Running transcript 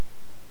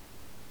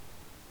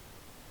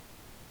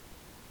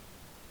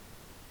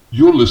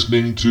You're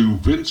listening to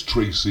Vince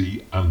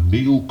Tracy and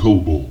Neil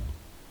Coburn.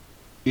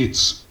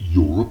 It's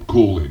Europe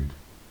Calling.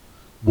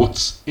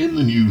 What's in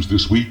the news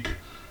this week,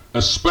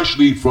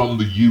 especially from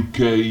the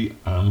UK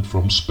and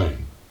from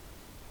Spain?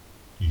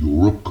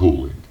 Europe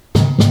Calling.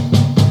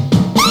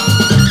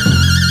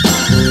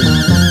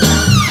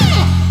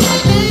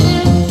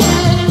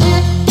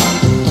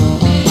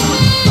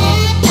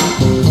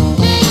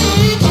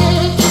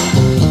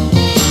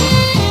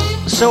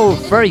 So,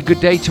 very good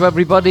day to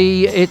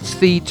everybody. It's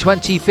the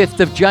 25th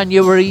of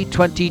January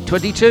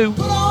 2022.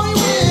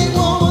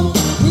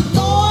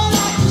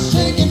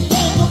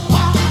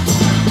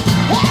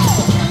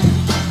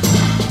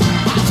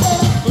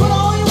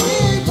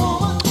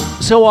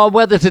 So our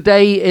weather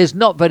today is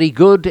not very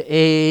good.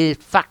 In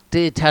fact,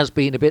 it has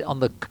been a bit on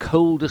the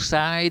colder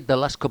side the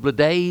last couple of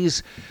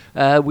days.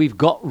 We've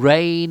got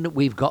rain,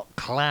 we've got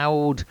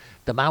cloud,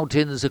 the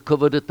mountains are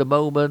covered at the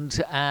moment,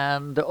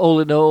 and all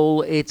in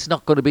all, it's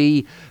not going to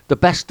be the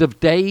best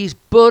of days,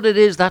 but it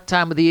is that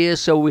time of the year,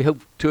 so we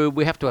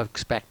have to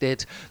expect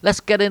it. Let's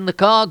get in the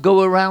car,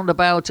 go around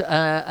about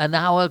an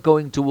hour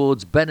going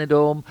towards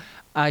Benidorm.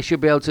 I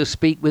should be able to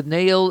speak with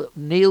Neil.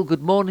 Neil,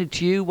 good morning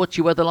to you. What's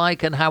your weather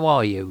like and how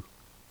are you?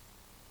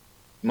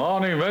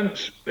 Morning,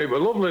 Vince. It was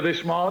lovely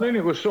this morning.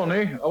 It was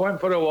sunny. I went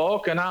for a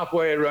walk and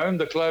halfway around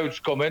the clouds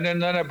come in and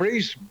then a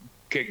breeze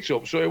kicked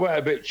up, so it went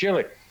a bit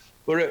chilly.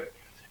 But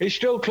it's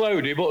still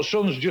cloudy, but the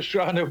sun's just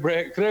trying to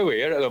break through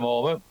here at the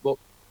moment. But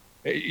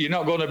you're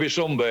not going to be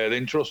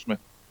sunbathing, trust me.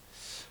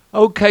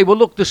 Okay, well,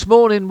 look, this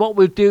morning what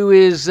we'll do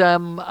is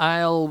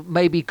I'll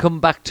maybe come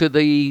back to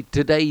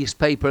today's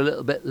paper a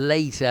little bit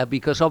later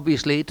because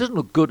obviously it doesn't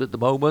look good at the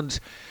moment.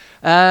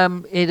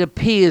 It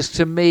appears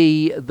to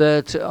me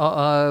that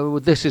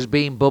this has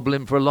been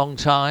bubbling for a long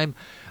time.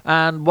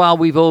 And while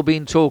we've all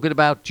been talking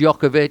about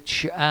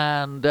Djokovic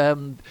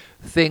and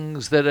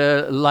things that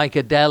are like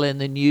Adele in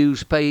the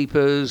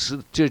newspapers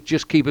to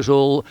just keep us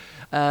all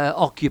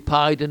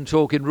occupied and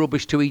talking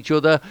rubbish to each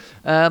other,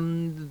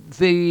 the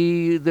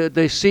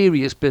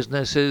serious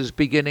business is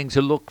beginning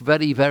to look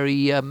very,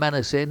 very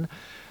menacing.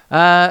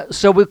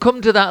 So we'll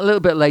come to that a little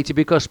bit later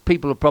because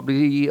people have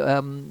probably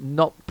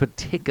not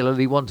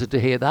particularly wanted to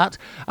hear that.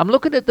 I'm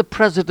looking at the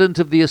president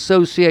of the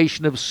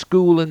Association of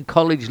School and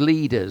College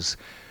Leaders.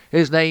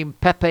 His name,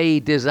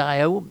 Pepe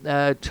Desio,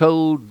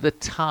 told The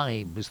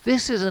Times,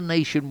 this is a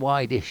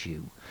nationwide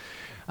issue.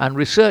 And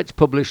research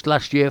published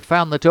last year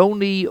found that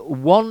only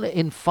 1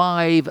 in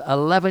 5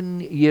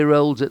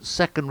 11-year-olds at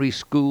secondary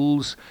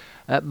schools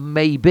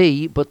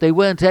maybe, but they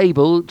weren't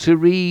able to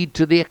read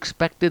to the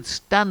expected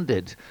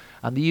standard.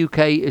 And the UK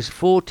is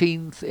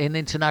 14th in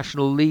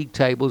international league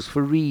tables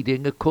for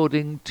reading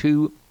according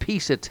to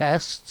PISA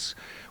tests,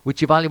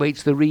 which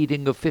evaluates the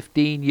reading of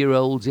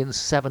 15-year-olds in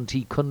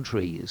 70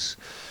 countries.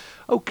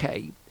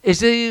 Okay, is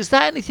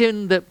that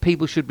anything that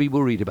people should be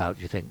worried about,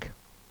 do you think?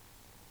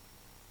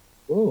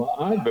 Well,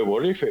 I'd be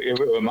worried if it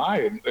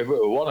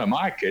were one of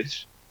my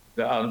kids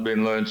that hadn't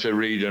been learned to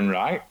read and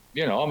write.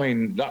 You know, I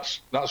mean,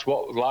 that's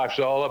what life's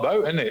all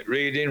about, isn't it?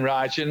 Reading,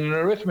 writing, and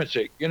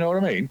arithmetic. You know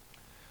what I mean?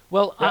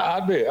 Well,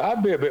 I'd be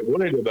a bit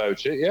worried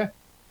about it. Yeah.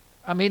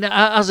 I mean,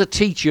 as a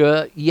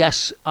teacher,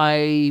 yes,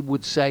 I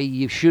would say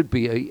you should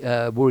be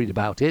worried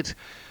about it.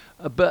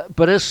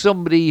 But as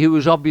somebody who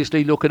is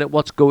obviously looking at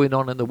what's going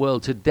on in the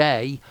world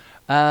today,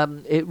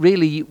 it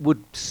really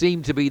would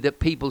seem to be that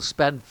people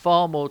spend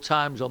far more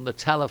times on the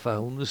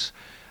telephones,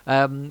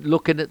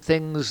 looking at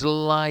things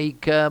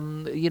like,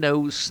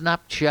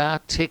 Snapchat,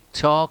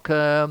 TikTok,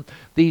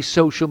 these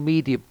social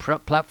media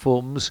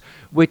platforms,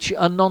 which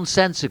are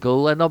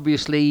nonsensical. And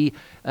obviously,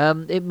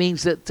 it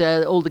means that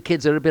all the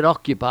kids are a bit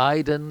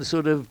occupied and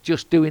sort of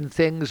just doing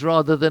things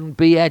rather than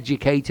be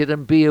educated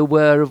and be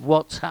aware of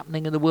what's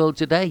happening in the world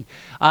today.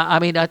 I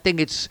mean, I think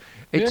it's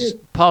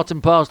part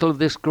and parcel of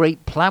this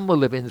great plan we're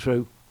living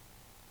through.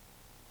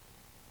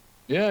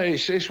 Yeah,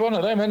 it's one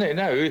of them, isn't it?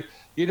 Now,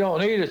 you don't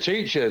need a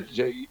teacher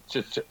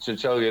to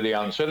tell you the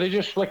answer. They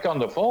just flick on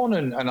the phone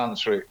and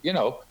answer it, you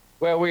know,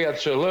 where we had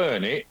to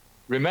learn it,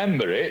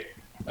 remember it,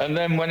 and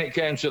then when it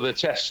came to the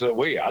tests that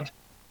we had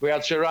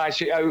to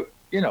write it out,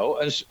 you know,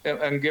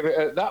 and give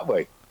it that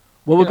way.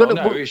 Well, we're going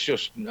to... No, it's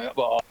just,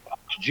 well,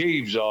 ask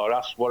Jeeves or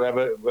ask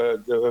whatever,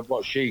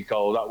 what she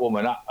called that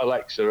woman,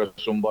 Alexa or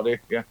somebody,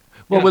 yeah.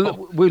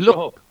 Well,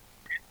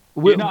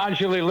 you're not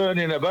actually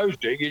learning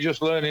about it, you're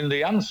just learning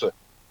the answer.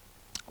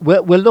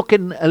 We're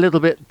looking a little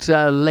bit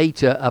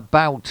later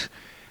about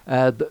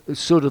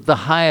sort of the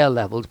higher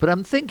levels, but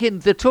I'm thinking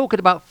they're talking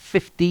about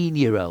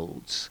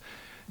 15-year-olds.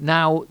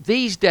 Now,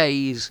 these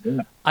days,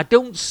 I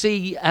don't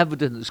see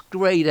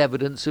great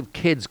evidence of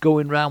kids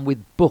going around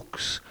with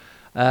books.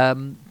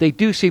 They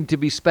do seem to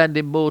be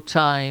spending more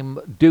time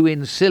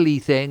doing silly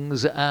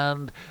things,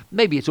 and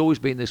maybe it's always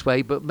been this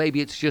way, but maybe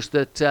it's just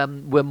that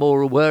we're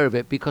more aware of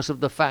it because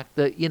of the fact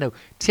that, you know,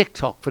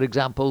 TikTok, for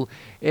example,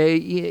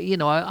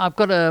 I've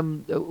got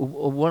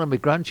one of my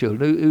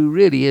grandchildren who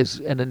really is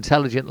an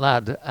intelligent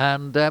lad,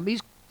 and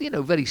he's,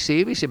 very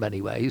serious in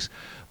many ways,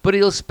 but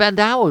he'll spend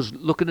hours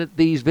looking at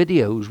these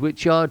videos,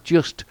 which are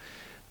just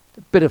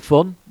Bit of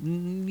fun,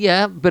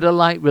 yeah, bit of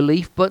light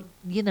relief, but,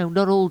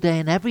 not all day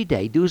and every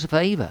day. Do us a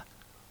favour.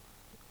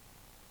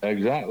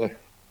 Exactly.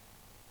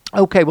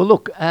 Okay, well,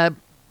 look,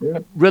 Yeah.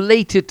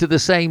 related to the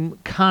same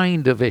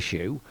kind of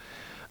issue,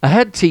 a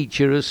head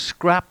teacher has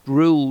scrapped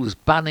rules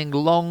banning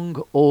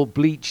long or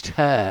bleached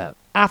hair,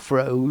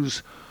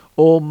 afros,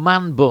 or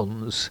man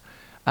buns,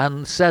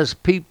 and says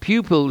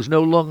pupils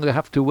no longer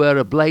have to wear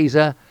a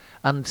blazer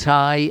and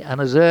tie, and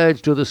has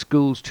urged other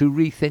schools to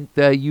rethink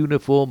their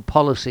uniform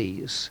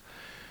policies.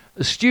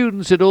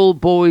 Students at All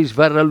Boys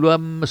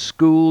Verulam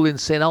School in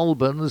St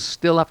Albans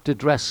still have to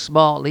dress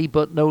smartly,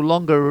 but no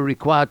longer are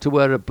required to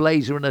wear a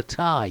blazer and a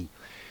tie.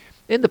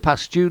 In the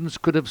past, students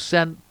could have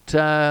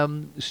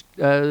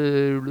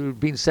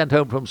been sent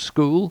home from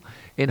school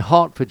in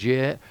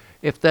Hertfordshire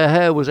if their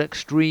hair was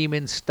extreme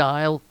in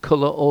style,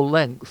 colour or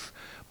length.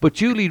 But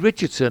Julie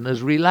Richardson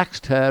has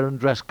relaxed hair and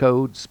dress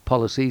codes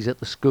policies at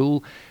the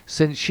school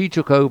since she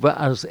took over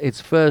as its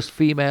first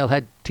female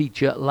head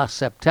teacher last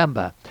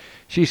September.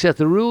 She said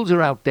the rules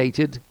are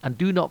outdated and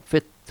do not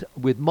fit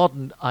with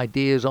modern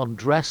ideas on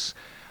dress,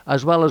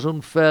 as well as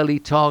unfairly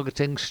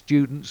targeting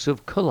students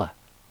of colour.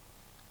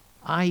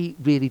 I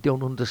really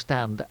don't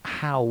understand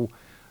how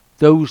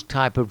those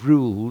type of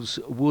rules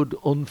would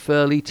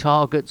unfairly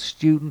target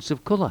students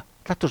of colour.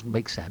 That doesn't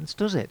make sense,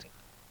 does it?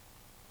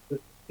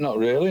 Not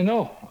really,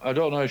 no. I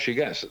don't know if she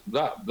gets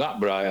that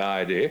bright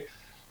idea.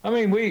 I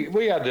mean,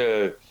 we had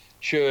a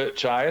shirt,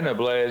 tie and a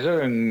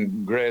blazer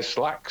and grey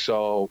slacks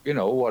or,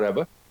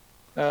 whatever.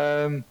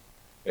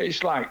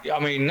 It's like, I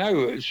mean,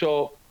 now,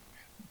 so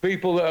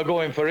people that are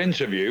going for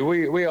interview,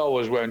 we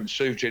always went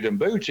suited and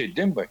booted,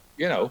 didn't we?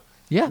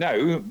 Yeah.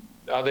 Now,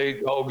 are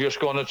they all just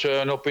going to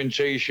turn up in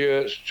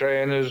T-shirts,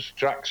 trainers,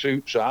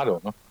 tracksuits? I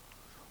don't know.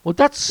 Well,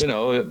 that's... I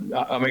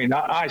mean,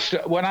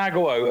 when I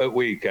go out at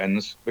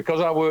weekends, because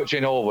I worked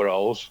in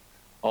overalls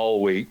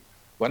all week,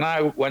 when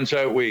I went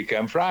out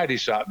weekend, Friday,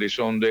 Saturday,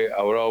 Sunday,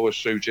 I were always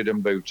suited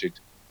and booted.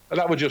 And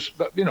that was just,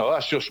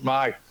 that's just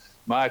my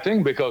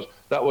thing, because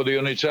that was the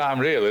only time,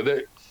 really,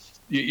 that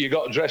you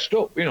got dressed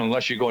up,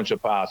 unless you're going to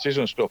parties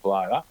and stuff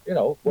like that, If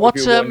you're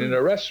going in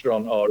a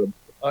restaurant or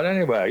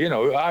anywhere,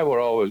 I were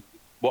always,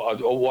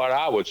 what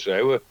I would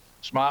say, were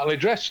smartly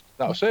dressed.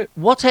 That's it.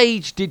 What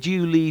age did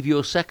you leave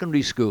your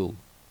secondary school?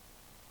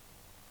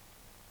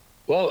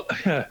 Well,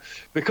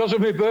 because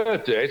of my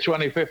birthday,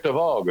 25th of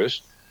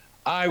August,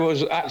 I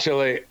was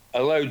actually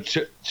allowed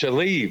to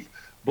leave.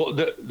 But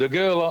the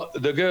girl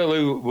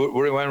who,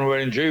 when we were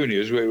in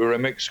juniors, we were a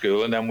mixed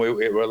school, and then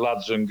it were a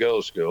lads and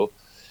girls school.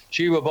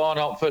 She was born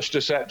on 1st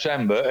of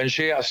September, and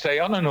she had to stay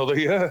on another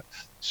year.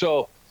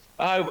 So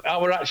I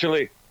were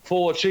actually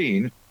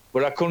 14,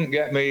 but I couldn't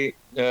get me,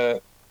 my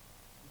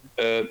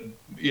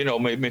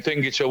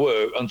thingy to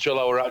work until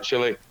I were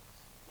actually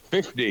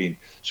 15.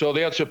 So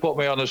they had to put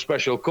me on a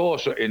special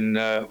course at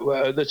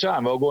the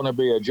time. I was going to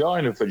be a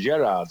joiner for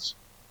Gerrards,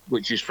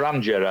 which is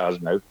from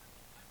Gerrards now.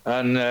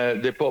 And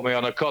they put me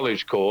on a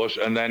college course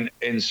and then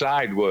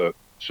inside work.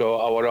 So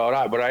I was all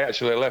right, but I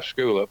actually left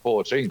school at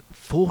 14.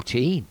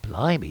 14?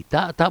 Blimey.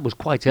 That was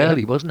quite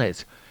early, wasn't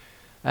it?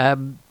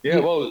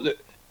 Well,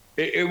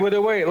 it was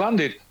the way it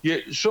landed.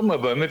 Some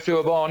of them, if they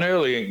were born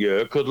early in the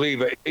year, could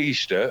leave at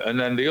Easter, and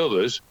then the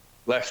others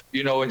left,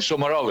 in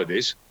summer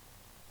holidays.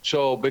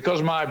 So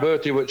because my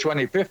birthday was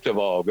 25th of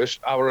August,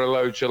 I were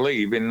allowed to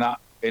leave in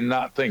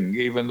that thing,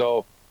 even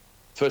though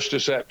 1st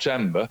of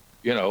September,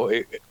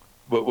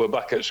 we're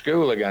back at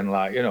school again,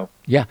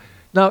 Yeah.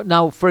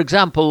 Now, for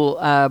example,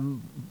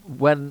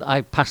 when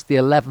I passed the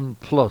 11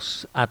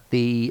 plus at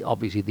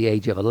obviously the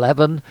age of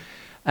 11,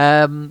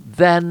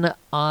 then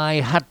I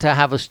had to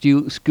have a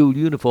school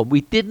uniform.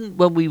 We didn't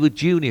when we were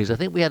juniors. I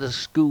think we had a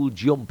school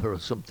jumper or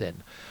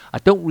something. I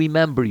don't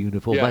remember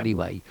uniform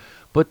anyway.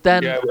 But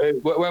then,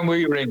 when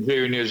we were in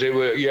juniors, it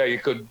were you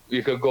could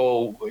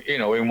go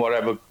in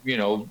whatever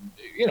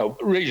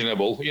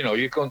reasonable.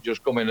 You couldn't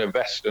just come in a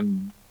vest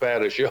and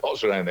pair of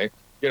shorts or anything.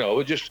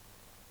 Just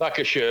like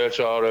a shirt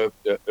or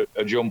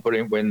a jumper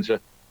in winter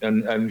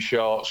and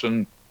shorts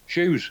and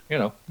shoes.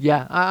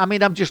 Yeah, I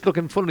mean, I'm just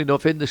looking. Funnily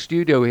enough, in the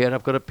studio here,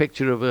 I've got a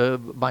picture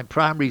of my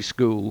primary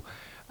school.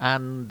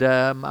 And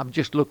I'm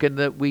just looking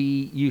that we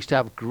used to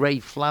have grey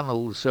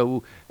flannels,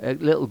 so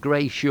little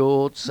grey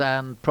shorts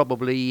and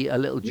probably a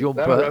little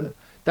jumper.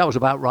 That was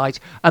about right.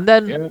 And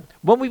then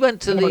when we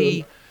went to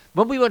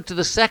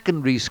the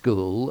secondary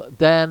school,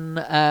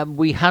 then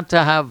we had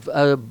to have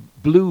a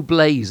blue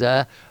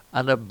blazer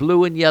and a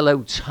blue and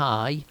yellow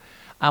tie,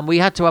 and we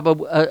had to have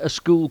a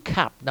school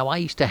cap. Now, I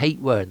used to hate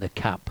wearing the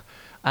cap,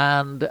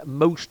 and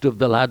most of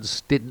the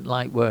lads didn't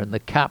like wearing the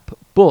cap,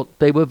 but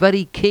they were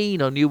very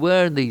keen on you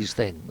wearing these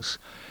things.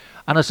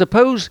 And I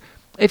suppose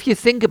if you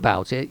think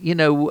about it,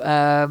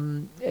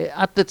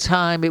 at the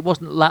time it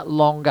wasn't that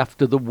long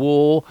after the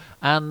war,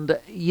 and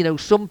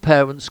some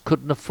parents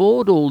couldn't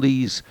afford all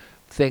these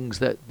things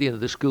that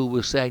the school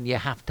was saying you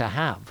have to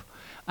have,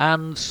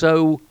 and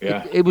so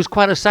it was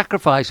quite a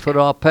sacrifice for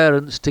our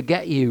parents to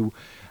get you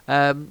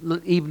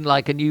even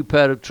like a new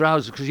pair of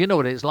trousers, because you know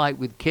what it's like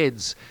with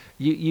kids.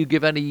 You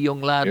give any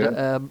young lad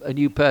a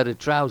new pair of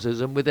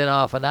trousers, and within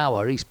half an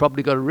hour, he's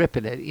probably got a rip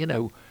in it.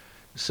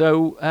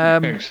 So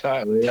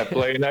exactly, yeah,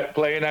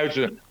 playing out.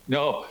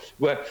 No,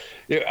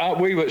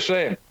 we were the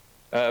same,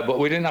 but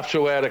we didn't have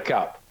to wear a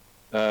cap.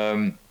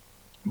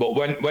 But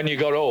when you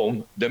got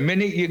home, the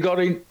minute you got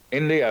in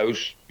the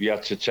house, you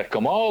had to take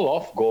them all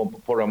off, go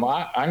and put them,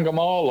 hang them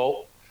all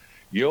up.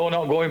 You're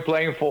not going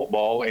playing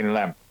football in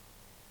them.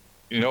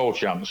 No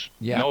chance.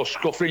 Yeah. No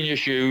scuffing your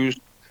shoes.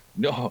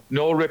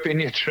 No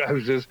ripping your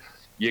trousers.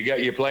 You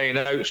get your playing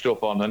out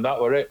stuff on, and that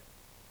were it.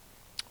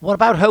 What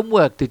about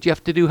homework? Did you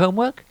have to do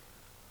homework?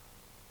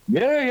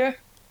 Yeah.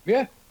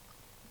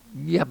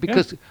 Yeah,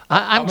 because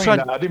I'm trying.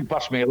 I didn't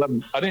pass me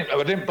 11. I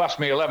didn't pass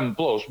me 11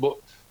 plus, but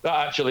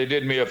that actually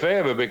did me a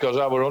favour because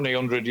I were only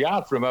 100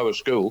 yards from our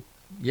school,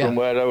 from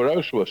where our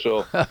house was.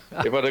 So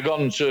if I'd have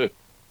gone to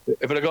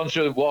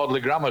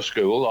Wardley Grammar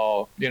School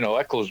or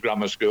Eccles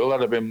Grammar School, I'd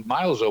have been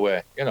miles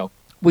away.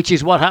 Which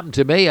is what happened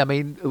to me. I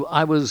mean,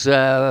 I was.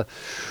 I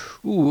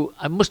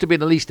must have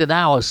been at least an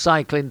hour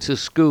cycling to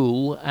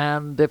school,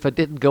 and if I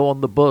didn't go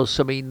on the bus,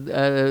 then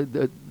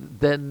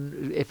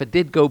if I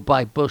did go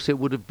by bus, it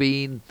would have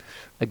been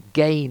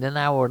again an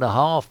hour and a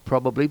half,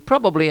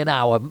 probably an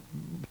hour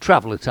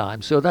traveller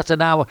time. So that's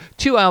an hour,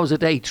 2 hours a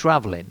day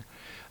travelling,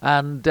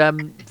 and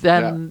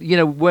then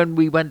when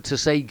we went to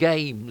say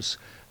games.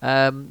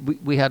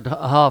 We had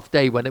a half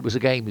day when it was a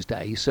games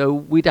day, so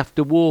we'd have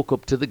to walk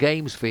up to the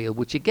games field,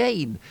 which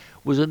again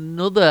was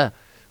another.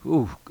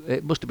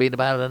 It must have been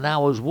about an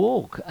hour's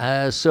walk.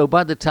 So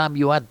by the time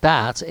you add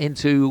that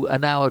into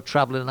an hour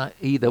travelling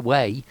either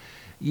way,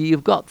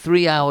 you've got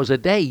 3 hours a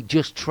day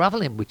just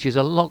travelling, which is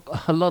a lot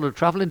of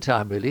travelling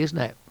time, really, isn't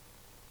it?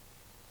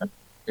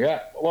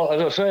 Yeah. Well,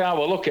 as I say, I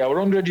was lucky. I was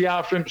 100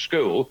 yards from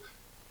school,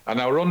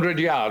 and I was 100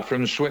 yards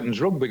from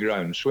Swinton's rugby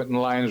ground, Swinton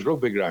Lions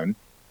rugby ground.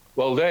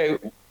 Well,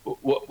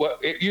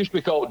 it used to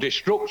be called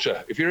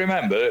Destructor. If you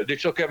remember, they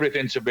took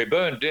everything to be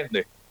burned, didn't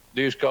they?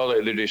 They used to call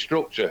it the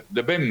Destructor.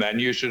 The bin men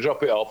used to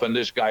drop it off, and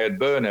this guy had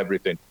burned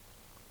everything.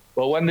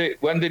 Well, when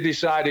they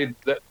decided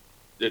that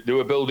they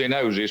were building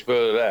houses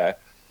further there,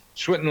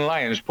 Swinton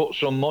Lions put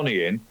some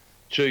money in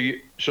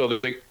so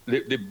that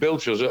they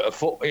built us a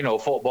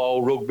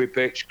football, rugby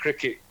pitch,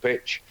 cricket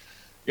pitch,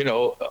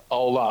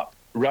 all that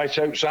right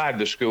outside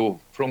the school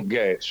front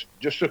gates,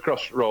 just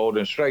across the road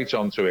and straight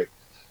onto it.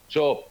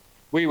 So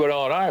we were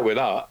all right with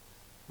that,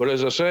 but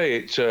as I say,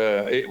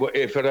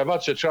 if I'd have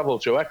had to travel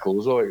to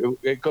Eccles,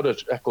 it could have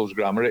Eccles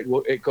Grammar,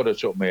 it could have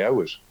took me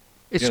hours.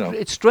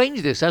 It's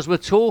strange this, as we're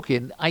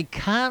talking, I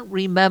can't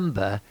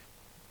remember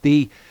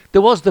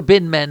there was the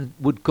bin men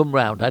would come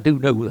round, I do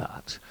know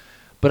that,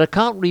 but I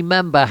can't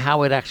remember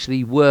how it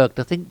actually worked.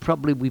 I think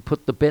probably we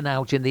put the bin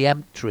out in the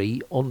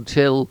empty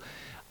until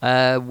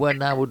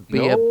when I would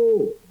be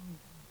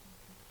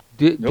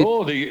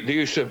they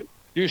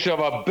used to have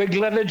a big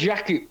leather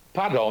jacket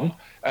pad on,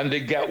 and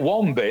they'd get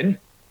one bin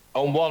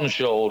on one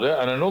shoulder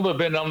and another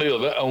bin on the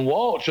other and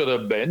walk to the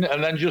bin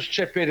and then just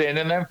chip it in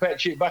and then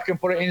fetch it back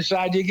and put it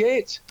inside your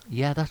gate.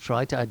 Yeah, that's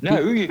right.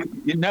 You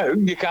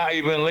can't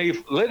even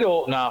leave lid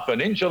open half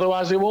an inch,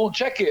 otherwise they won't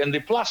check it, and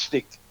they're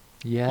plastic.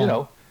 Yeah.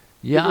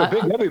 They were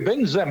big, heavy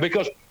bins then,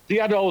 because they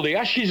had all the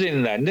ashes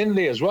in then, didn't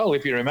they, as well,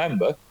 if you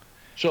remember?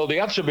 So they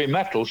had to be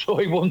metal so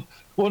it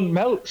wouldn't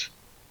melt.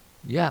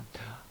 Yeah.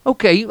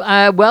 Okay,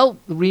 well,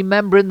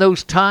 remembering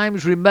those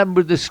times,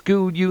 remember the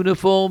school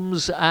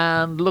uniforms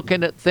and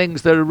looking at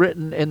things that are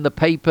written in the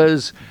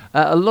papers.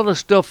 A lot of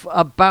stuff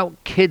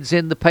about kids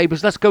in the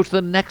papers. Let's go to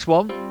the next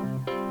one.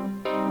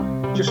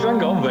 Just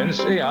hang on, Vince.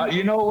 Yeah,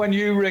 when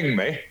you ring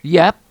me,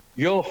 yep,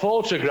 your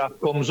photograph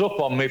comes up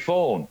on my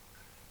phone.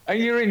 And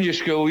you're in your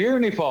school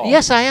uniform.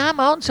 Yes, I am,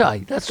 aren't I?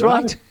 That's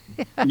right.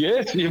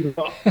 Yes, you've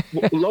got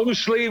long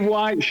sleeve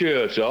white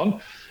shirt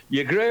on,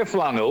 your grey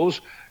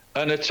flannels,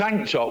 and a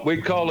tank top.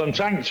 We call them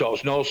tank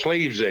tops, no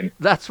sleeves in.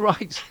 That's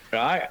right.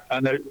 Right,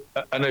 and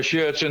a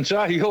shirt and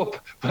tie up.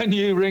 When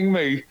you ring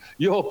me,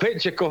 your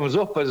picture comes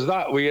up as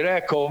that with your hair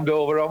combed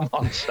over on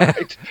one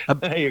side.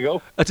 There you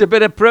go. It's a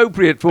bit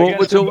appropriate for what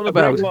we're talking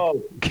about.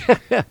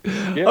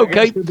 Yeah,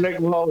 okay,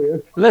 wall, yeah.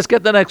 Let's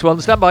get the next one.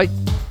 Stand by.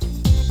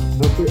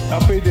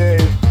 Happy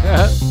days.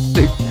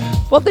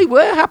 Well, they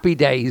were happy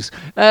days.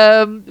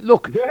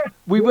 Look,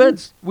 we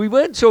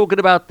weren't talking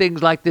about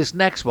things like this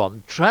next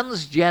one.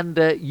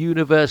 Transgender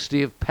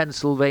University of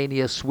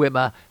Pennsylvania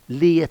swimmer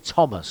Leah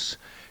Thomas,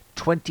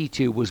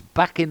 22, was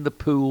back in the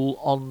pool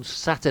on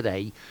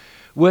Saturday,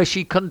 where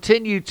she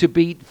continued to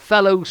beat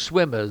fellow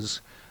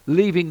swimmers,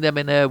 leaving them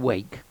in her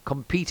wake,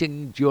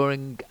 competing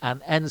during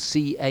an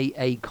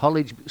NCAA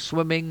college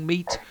swimming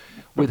meet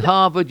with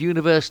Harvard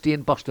University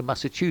in Boston,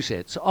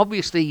 Massachusetts.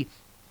 Obviously,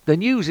 the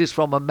news is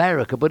from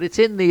America, but it's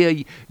in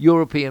the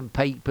European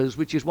papers,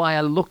 which is why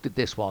I looked at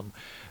this one,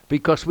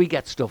 because we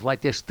get stuff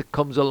like this that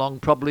comes along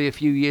probably a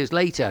few years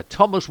later.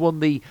 Thomas won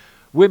the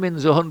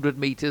women's 100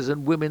 metres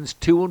and women's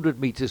 200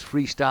 metres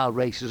freestyle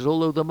races,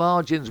 although the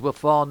margins were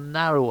far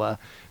narrower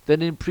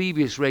than in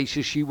previous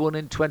races she won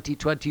in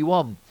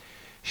 2021.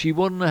 She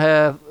won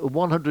her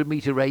 100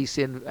 metre race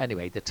in,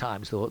 anyway, the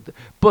times thought,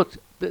 but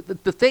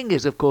the thing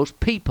is, of course,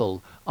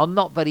 people are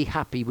not very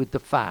happy with the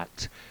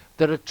fact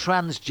that a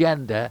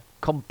transgender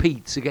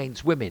competes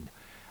against women.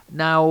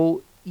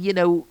 Now,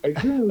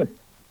 Exactly.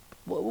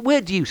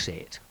 where do you see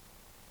it?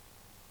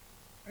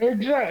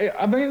 Exactly.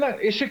 I mean,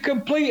 it's a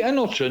complete and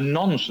utter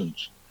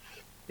nonsense.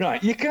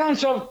 Right. You can't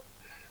have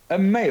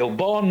a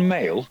born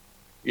male,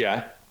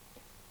 yeah.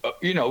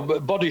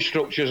 But body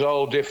structure's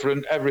all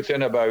different,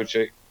 everything about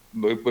it.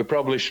 We're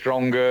probably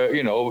stronger,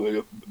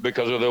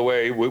 because of the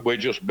way we're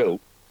just built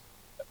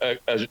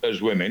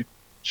as women.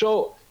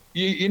 So,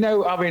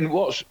 having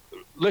what's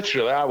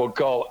literally I would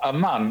call a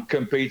man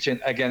competing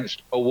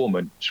against a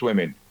woman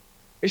swimming.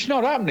 It's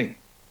not happening.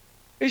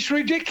 It's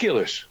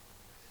ridiculous.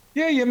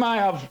 Yeah, you might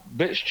have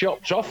bits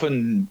chopped off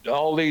and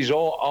all these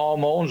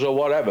hormones or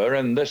whatever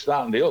and this,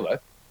 that and the other.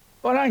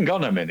 But hang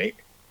on a minute.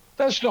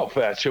 That's not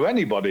fair to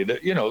anybody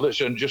that's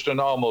just a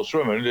normal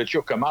swimmer and they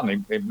chuck a man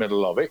in the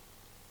middle of it.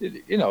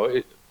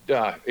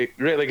 It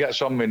really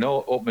gets on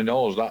up my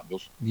nose, that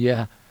does.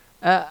 Yeah.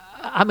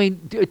 I mean,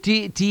 do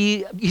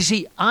you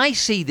see, I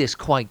see this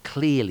quite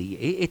clearly.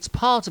 It's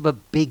part of a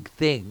big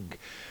thing,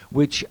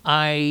 which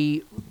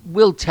I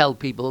will tell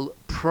people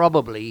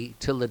probably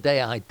till the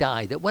day I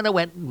die, that when I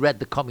went and read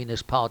the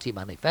Communist Party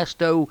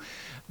manifesto,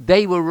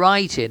 they were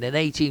writing in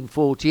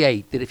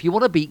 1848 that if you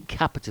want to beat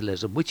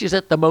capitalism, which is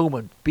at the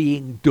moment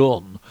being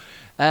done,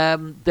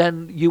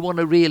 then you want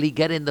to really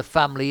get in the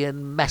family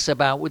and mess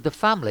about with the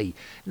family.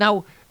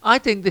 Now, I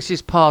think this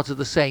is part of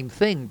the same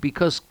thing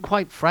because,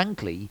 quite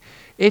frankly,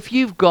 if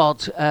you've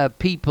got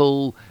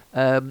people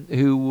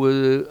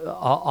who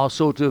are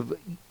sort of,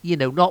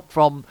 not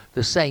from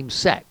the same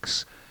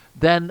sex,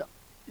 then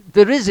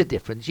there is a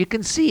difference. You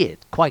can see it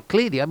quite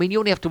clearly. I mean, you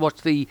only have to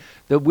watch the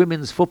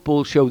women's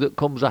football show that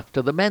comes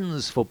after the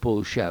men's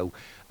football show.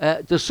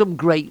 There's some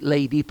great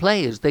lady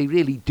players. They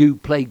really do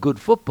play good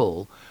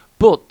football.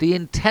 But the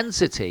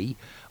intensity,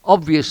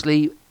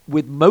 obviously,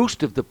 with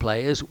most of the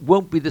players,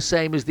 won't be the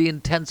same as the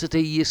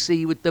intensity you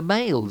see with the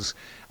males.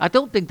 I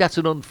don't think that's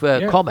an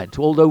unfair comment,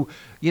 although,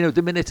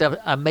 the minute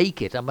I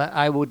make it,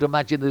 I would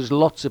imagine there's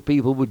lots of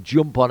people would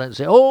jump on it and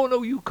say, oh,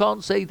 no, you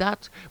can't say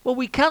that. Well,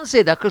 we can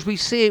say that because we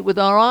see it with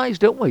our eyes,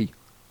 don't we?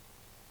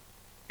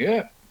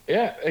 Yeah.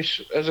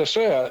 It's, as I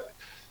say,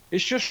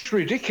 it's just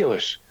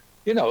ridiculous.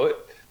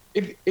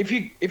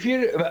 If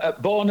you're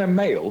born a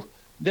male,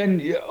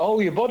 then all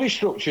your body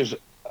structure's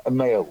a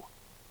male.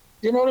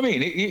 You know what I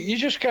mean? You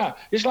just can't.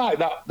 It's like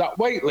that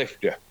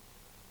weightlifter,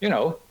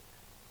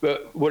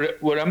 but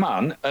we're a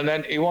man, and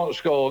then he wants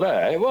to go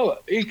there. Well,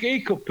 he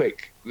could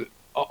pick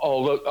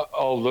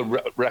all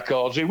the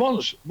records he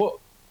wants, but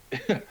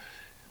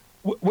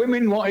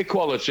women want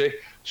equality,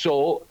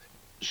 so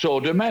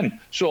do men.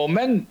 So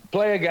men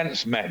play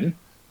against men,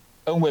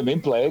 and women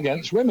play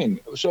against women.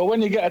 So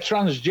when you get a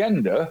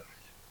transgender,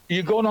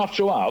 you're going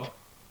to have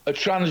a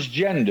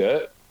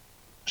transgender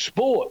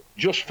sport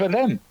just for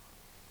them.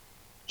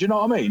 Do you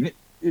know what I mean?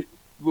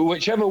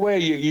 Whichever way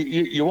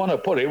you want to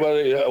put it,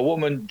 whether a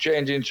woman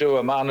changing to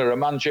a man or a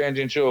man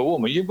changing to a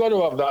woman, you've got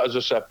to have that as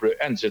a separate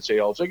entity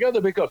altogether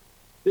because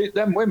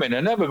them women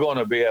are never going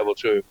to be able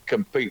to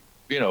compete,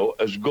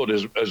 as good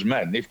as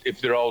men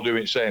if they're all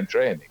doing the same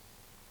training.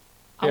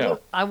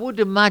 I would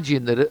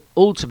imagine that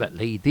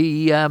ultimately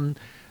the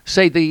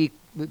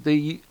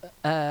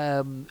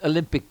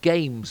Olympic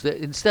Games, that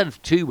instead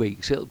of 2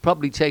 weeks, it'll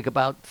probably take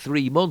about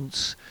 3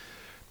 months.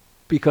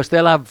 Because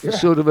they'll have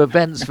sort of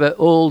events for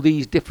all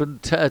these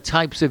different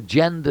types of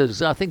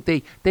genders. I think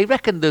they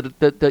reckon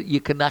that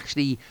you can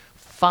actually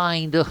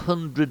find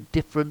 100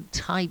 different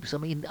types. I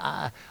mean,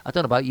 I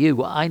don't know about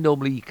you. I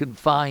normally can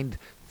find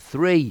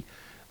 3,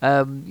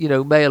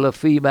 male or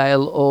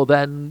female, or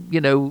then,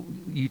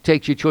 you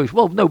take your choice.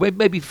 Well, no,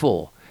 maybe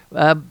 4.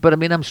 But I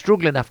mean, I'm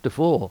struggling after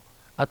 4.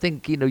 I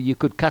think, you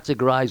could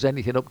categorize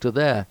anything up to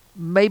there.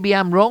 Maybe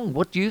I'm wrong.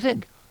 What do you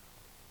think?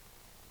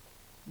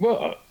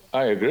 Well,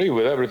 I agree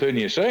with everything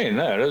you're saying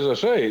there. As I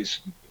say, it's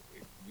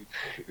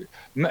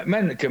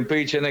men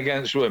competing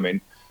against women.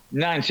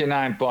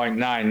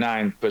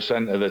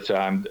 99.99% of the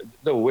time,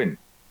 they'll win,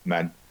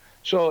 men.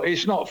 So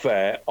it's not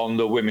fair on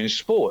the women's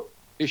sport.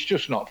 It's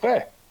just not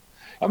fair.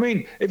 I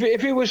mean, if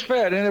it was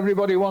fair and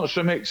everybody wants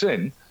to mix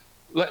in,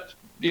 let's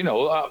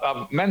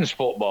have men's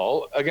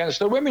football against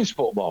the women's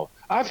football.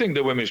 I think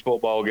the women's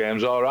football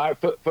game's all right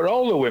for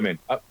all the women,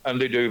 and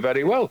they do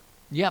very well.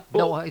 Yep.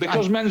 But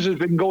because men's has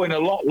been going a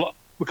lot.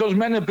 Because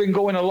men have been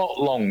going a lot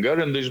longer,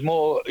 and there's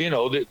more,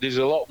 there's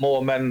a lot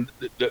more men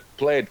that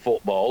played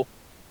football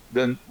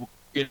than,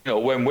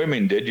 when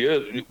women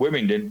did.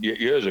 Women did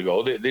years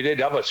ago. They did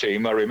have a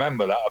team. I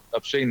remember that.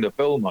 I've seen the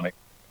film on it.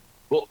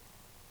 But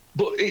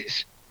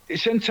it's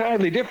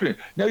entirely different.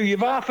 Now you've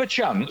half a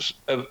chance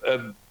of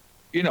a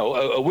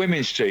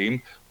women's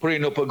team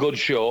putting up a good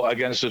show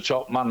against the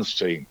top man's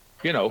team.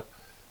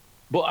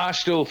 But I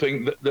still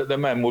think that the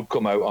men would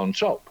come out on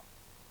top.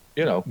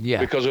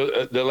 Because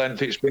of the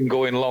length it's been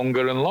going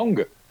longer and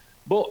longer.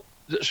 But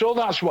so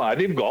that's why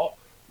they've got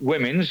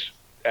women's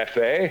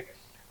FA,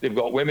 they've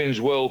got women's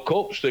World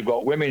Cups, they've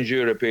got women's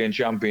European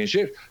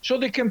Championships. So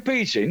they're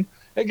competing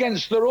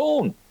against their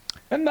own.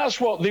 And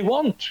that's what they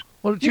want.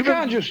 Well, do You you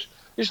remember? can't just.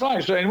 It's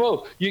like saying,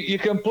 well, you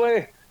can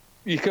play.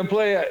 You can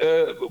play.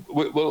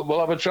 We'll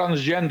have a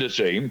transgender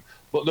team,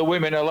 but the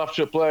women will have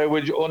to play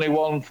with only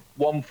one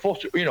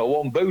foot,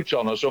 one boot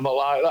on or something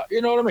like that.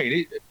 You know what I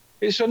mean?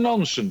 It's a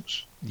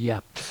nonsense.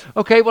 Yeah.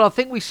 Okay, well, I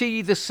think we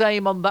see the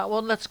same on that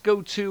one. Let's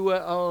go to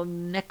our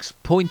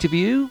next point of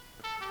view.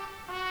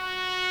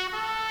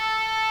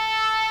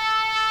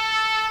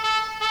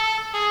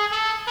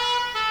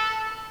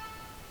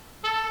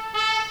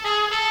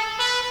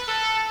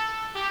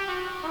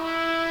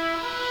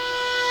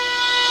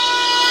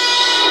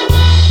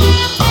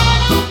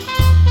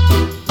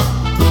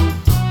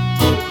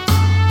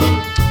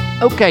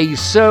 Okay,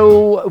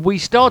 so we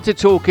started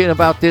talking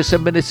about this a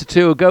minute or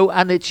two ago,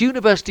 and it's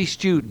university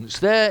students.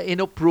 They're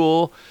in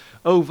uproar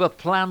over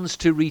plans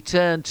to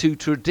return to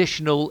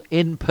traditional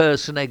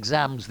in-person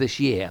exams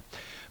this year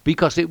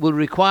because it will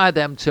require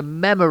them to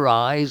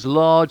memorise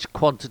large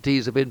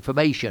quantities of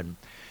information.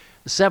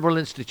 Several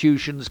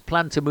institutions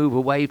plan to move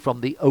away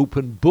from the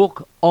open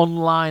book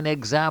online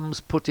exams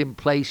put in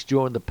place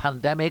during the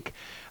pandemic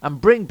and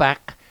bring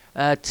back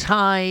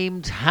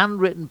timed,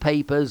 handwritten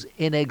papers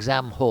in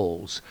exam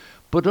halls.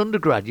 But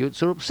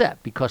undergraduates are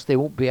upset because they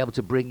won't be able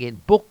to bring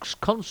in books,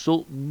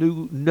 consult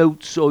new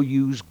notes, or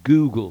use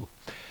Google.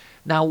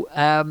 Now,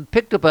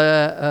 picked up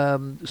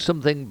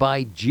something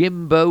by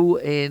Jimbo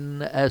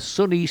in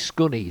sunny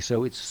Scunny,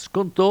 so it's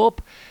Scunthorpe.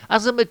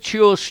 As a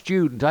mature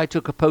student, I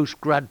took a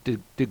postgrad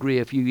degree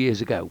a few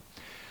years ago.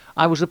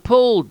 I was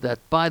appalled that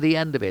by the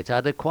end of it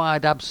I'd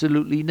acquired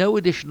absolutely no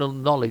additional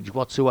knowledge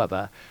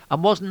whatsoever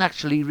and wasn't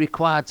actually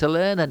required to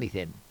learn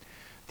anything.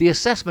 The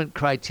assessment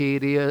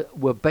criteria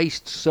were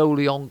based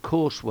solely on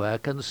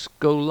coursework and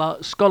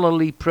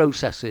scholarly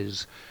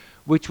processes,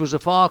 which was a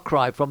far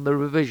cry from the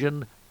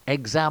revision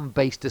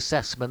exam-based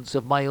assessments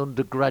of my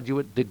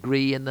undergraduate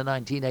degree in the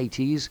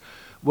 1980s,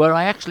 where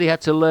I actually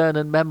had to learn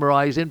and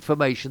memorise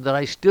information that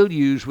I still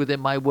use within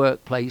my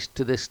workplace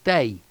to this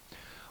day.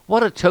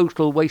 What a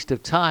total waste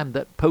of time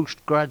that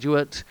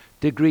postgraduate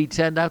degree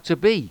turned out to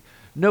be.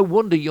 No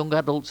wonder young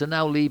adults are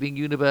now leaving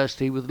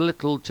university with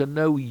little to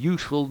no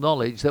useful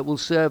knowledge that will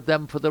serve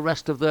them for the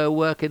rest of their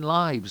working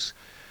lives.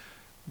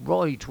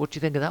 Right, what do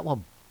you think of that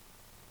one?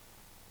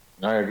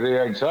 I agree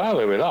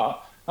entirely with that.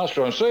 That's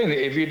what I'm saying.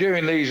 If you're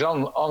doing these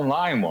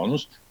online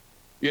ones,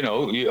 you're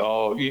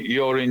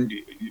on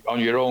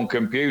your own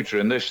computer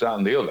and this, that,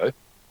 and the other.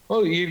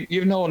 Well,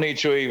 you've no need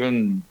to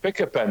even pick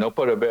a pen up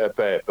or a bit of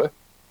paper.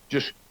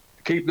 Just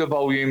keep the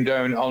volume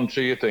down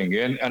onto your thing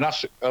and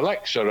ask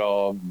Alexa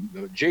or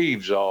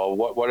Jeeves or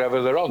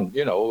whatever they're on,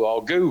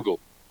 or Google.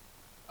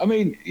 I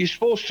mean, you're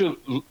supposed to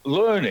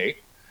learn it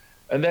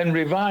and then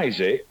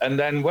revise it, and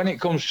then when it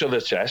comes to the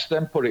test,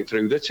 then put it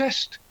through the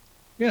test.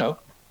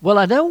 Well,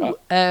 I know,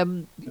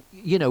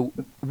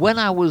 when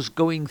I was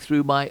going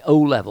through my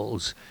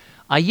O-levels,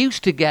 I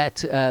used to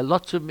get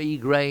lots of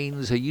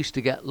migraines. I used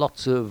to get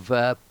lots of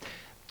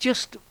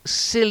just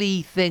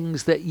silly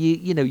things that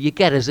you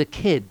get as a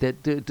kid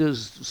that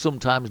does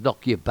sometimes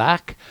knock you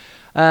back.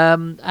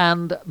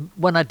 And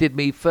when I did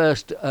my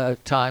first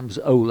times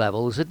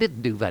O-levels, I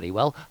didn't do very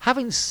well.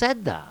 Having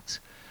said that,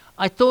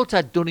 I thought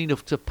I'd done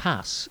enough to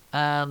pass.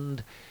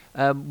 And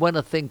when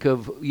I think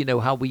of,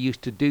 how we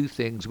used to do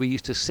things, we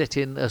used to sit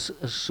in a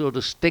sort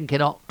of stinking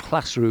hot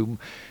classroom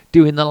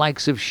doing the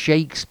likes of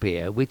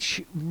Shakespeare,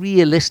 which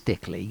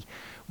realistically,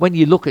 when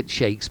you look at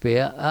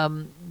Shakespeare,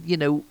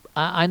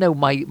 I know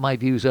my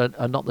views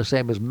are not the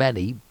same as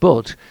many,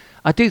 but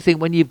I do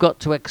think when you've got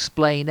to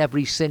explain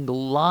every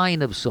single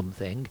line of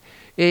something,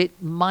 it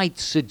might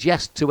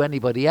suggest to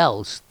anybody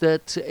else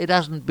that it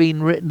hasn't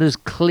been written as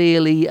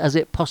clearly as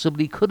it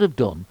possibly could have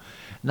done.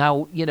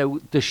 Now,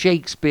 the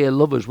Shakespeare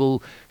lovers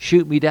will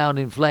shoot me down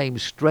in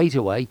flames straight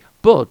away,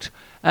 but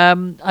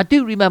I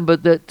do remember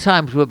that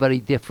times were very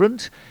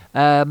different.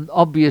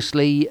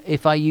 Obviously,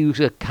 if I use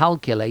a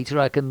calculator,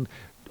 I can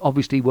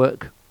obviously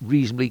work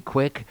reasonably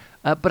quick,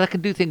 but I can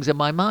do things in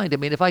my mind. I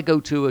mean, if I go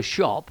to a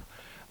shop,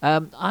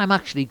 I'm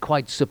actually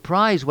quite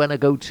surprised when I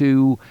go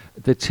to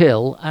the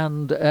till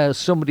and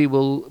somebody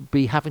will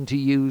be having to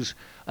use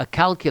a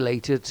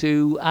calculator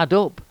to add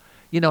up.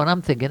 And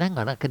I'm thinking, hang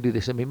on, I can do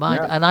this in my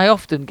mind. Yeah. And I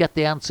often get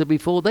the answer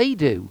before they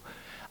do.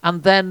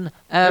 And then,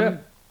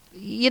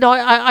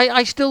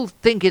 I still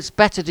think it's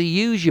better to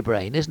use your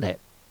brain, isn't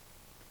it?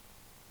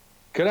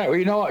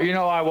 Correct.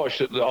 I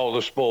watched all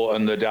the sport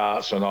and the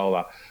darts and all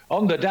that.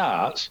 On the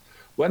darts,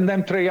 when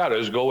them 3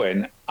 arrows go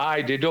in,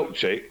 I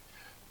deduct it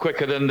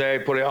quicker than they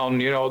put it on,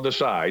 the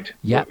side.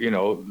 Yeah.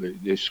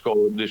 They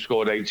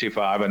scored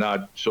 85 and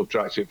I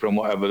subtract it from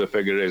whatever the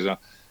figure is.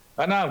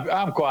 And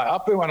I'm quite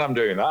happy when I'm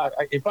doing that.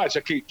 In fact, I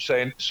keep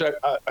saying,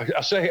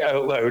 I say it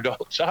out loud all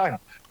the time.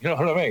 You know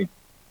what I mean?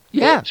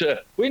 Yeah.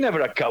 But, we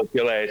never had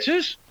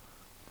calculators.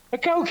 A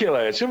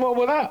calculator, what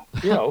was that?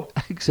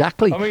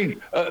 Exactly. I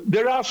mean,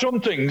 there are some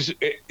things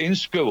in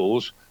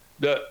schools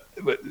that,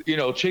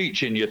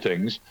 teaching you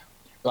things.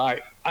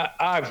 Like,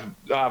 I've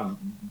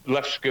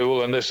left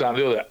school and this and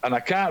the other, and I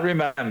can't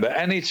remember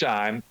any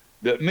time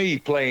that me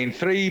playing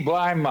Three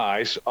Blind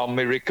Mice on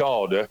my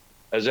recorder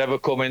has ever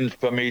come in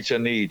for me to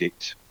need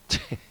it.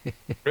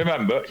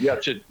 Remember, you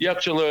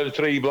had to learn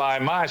Three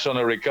Blind Mice on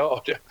a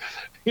recorder.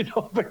 You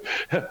know, but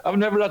I've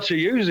never had to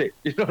use it.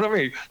 You know what I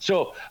mean?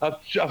 So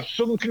I've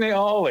sunken it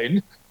all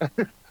in.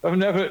 I've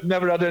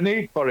never had a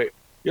need for it.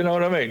 You know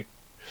what I mean?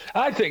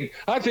 I think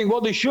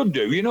what they should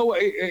do, you know,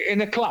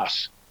 in a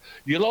class,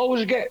 you'll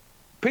always get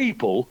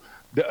people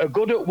that are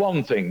good at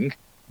one thing,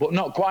 but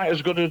not quite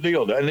as good as the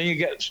other, and then you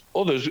get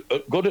others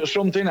good at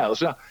something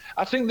else. Now,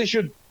 I think they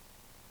should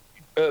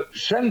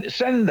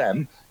send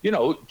them, you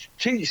know,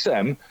 teach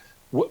them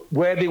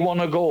where they want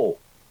to go.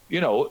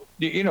 You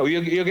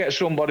get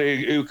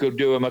somebody who could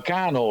do a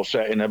Meccano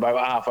set in about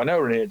half an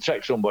hour, and it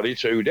takes somebody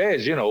 2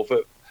 days, you know,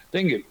 for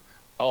thinking.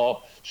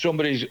 Or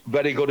somebody's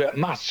very good at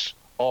maths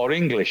or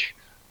English,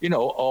 you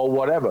know, or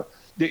whatever.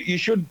 You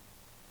should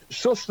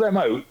suss them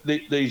out,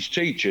 these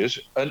teachers,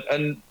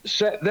 and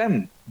set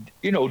them,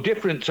 you know,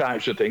 different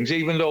types of things,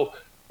 even though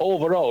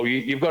overall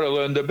you've got to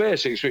learn the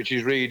basics, which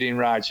is reading,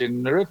 writing,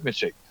 and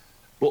arithmetic.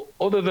 But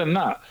other than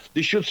that,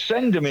 they should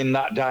send them in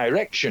that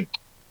direction,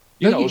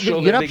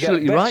 so that they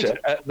get better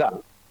at that.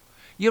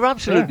 You're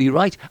absolutely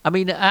right. I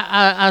mean,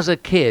 as a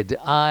kid,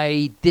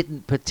 I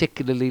didn't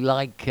particularly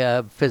like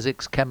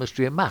physics,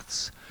 chemistry, and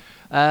maths.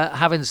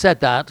 Having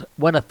said that,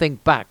 when I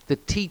think back, the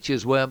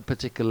teachers weren't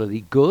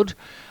particularly good.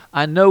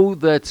 I know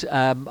that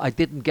I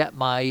didn't get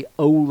my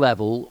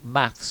O-level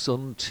maths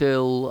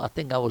until I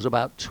think I was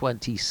about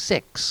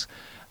 26.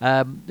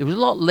 It was a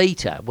lot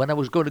later when I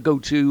was going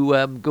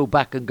to go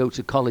back and go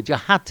to college. I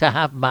had to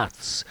have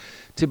maths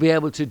to be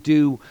able to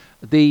do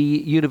the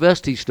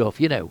university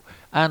stuff, you know.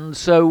 And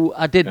so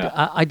I did.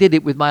 Yeah. I did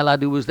it with my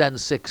lad who was then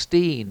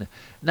 16.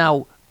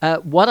 Now,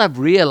 what I've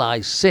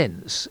realised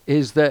since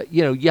is that,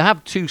 you know, you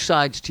have two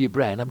sides to your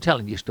brain. I'm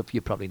telling you stuff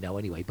you probably know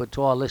anyway, but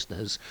to our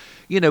listeners,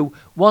 you know,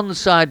 one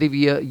side of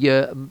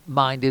your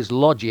mind is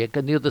logic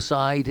and the other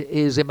side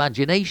is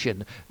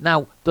imagination.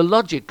 Now, the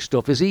logic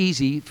stuff is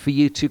easy for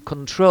you to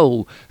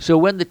control. So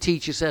when the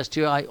teacher says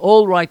to you, I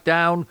all write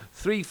down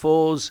 3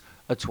 4s,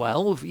 a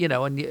 12, you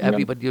know, and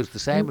everybody does the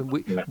same,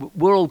 and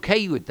we're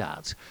okay with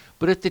that.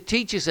 But if the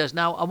teacher says,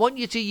 now, I want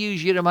you to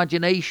use your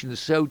imagination,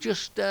 so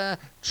just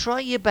try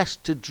your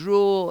best to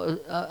draw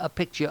a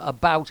picture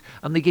about,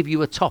 and they give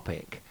you a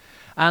topic,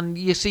 and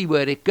you see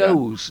where it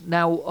goes. Yeah.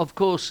 Now, of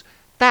course,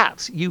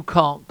 that you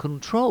can't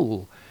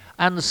control.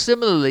 And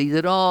similarly,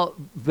 there are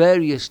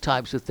various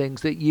types of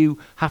things that you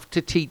have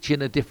to teach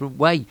in a different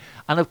way.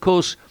 And of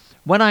course,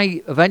 when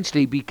I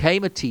eventually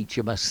became a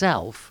teacher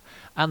myself,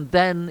 and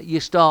then you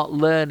start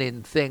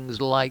learning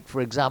things like, for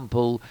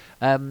example,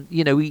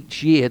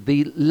 each year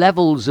the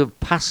levels of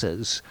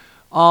passers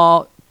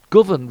are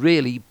governed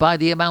really by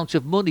the amount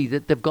of money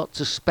that they've got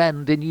to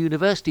spend in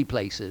university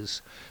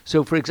places.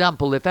 So, for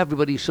example, if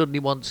everybody suddenly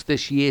wants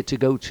this year to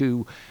go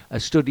to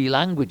study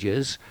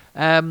languages,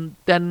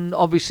 then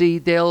obviously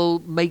they'll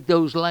make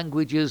those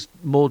languages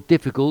more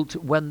difficult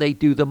when they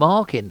do the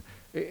marking.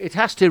 It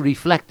has to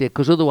reflect it,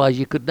 because otherwise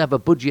you could never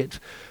budget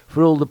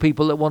for all the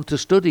people that want to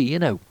study, you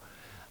know.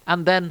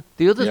 And then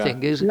the other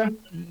thing is,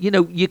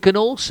 you can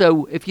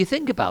also, if you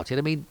think about it,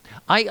 I mean,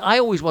 I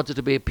always wanted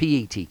to be a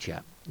PE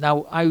teacher.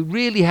 Now, I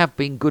really have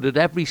been good at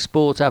every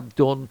sport I've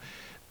done,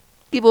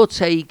 give or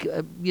take,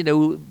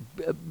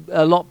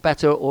 a lot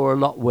better or a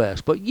lot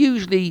worse, but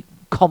usually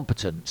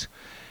competent.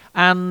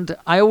 And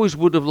I always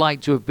would have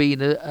liked to have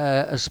been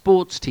a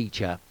sports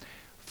teacher.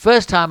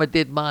 First time I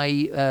did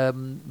my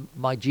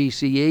my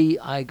GCE,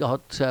 I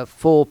got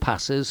 4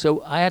 passes,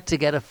 so I had to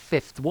get a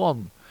 5th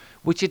one,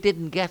 which I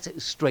didn't get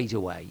straight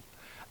away.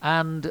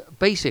 And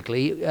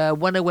basically,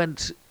 when I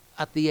went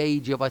at the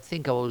age of, I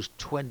think I was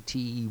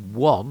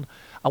 21,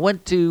 I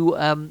went to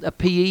a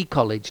PE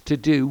college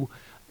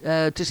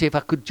to see if I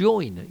could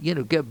join,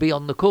 be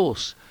on the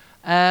course.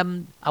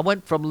 I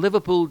went from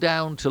Liverpool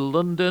down to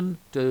London,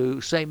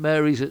 to St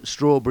Mary's at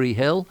Strawberry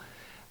Hill.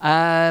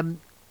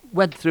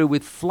 Went through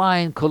with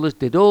flying colours,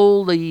 did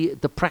all the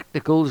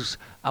practicals.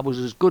 I was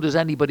as good as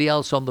anybody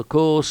else on the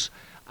course.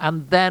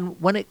 And then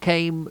when it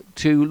came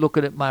to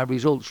looking at my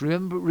results,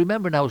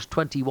 remembering I was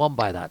 21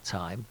 by that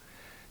time,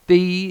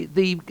 the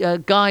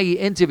guy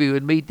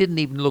interviewing me didn't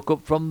even look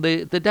up from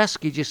the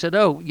desk. He just said,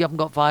 "Oh, you haven't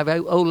got 5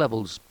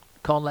 O-levels,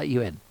 can't let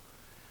you in."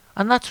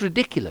 And that's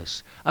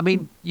ridiculous. I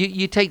mean,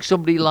 you take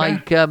somebody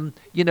like,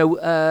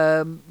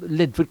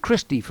 Linford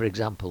Christie, for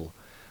example.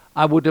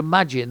 I would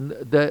imagine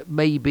that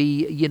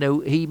maybe,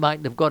 he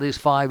mightn't have got his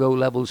 5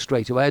 O-levels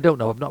straight away. I don't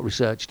know, I've not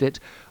researched it.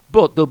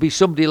 But there'll be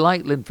somebody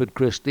like Linford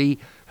Christie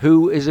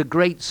who is a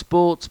great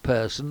sports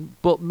person,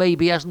 but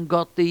maybe hasn't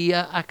got the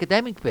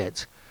academic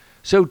bit.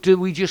 So do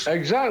we just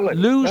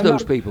lose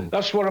those people?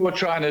 That's what I was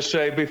trying to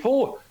say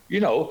before.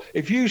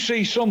 If you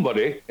see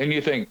somebody and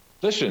you think,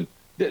 listen,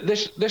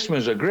 this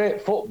man's a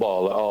great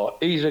footballer, or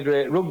he's a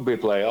great rugby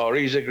player, or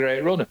he's a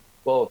great runner.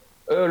 Well,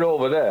 her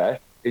over there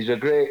is a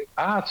great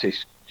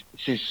artist.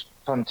 She's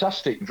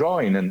fantastic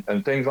drawing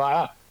and things like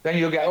that. Then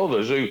you'll get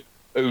others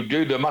who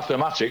do the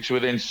mathematics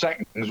within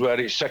seconds, where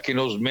it's taking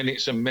us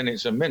minutes and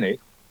minutes and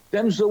minutes.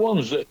 Them's the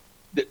ones that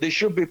they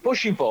should be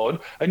pushing forward,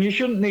 and you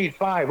shouldn't need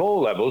 5 O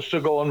levels to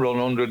go and run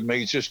 100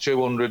 metres,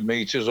 200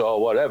 metres,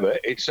 or whatever.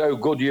 It's how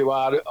good you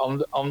are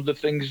on the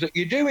things that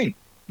you're doing.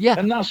 Yeah.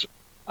 And that's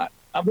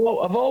I've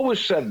always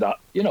said that.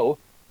 You know,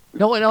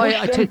 No,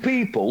 I push them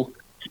people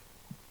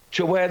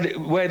to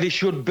where they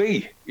should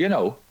be. You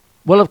know.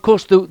 Well, of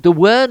course, there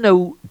were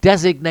no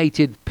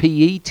designated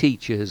PE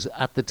teachers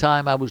at the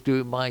time I was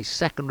doing my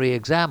secondary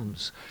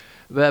exams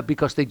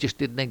because they just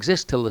didn't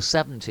exist till the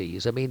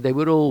 70s. I mean, they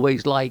were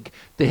always like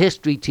the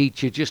history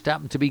teacher just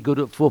happened to be good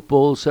at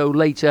football, so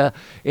later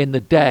in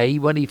the day,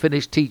 when he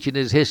finished teaching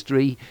his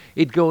history,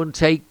 he'd go and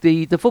take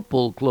the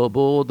football club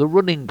or the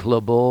running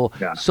club or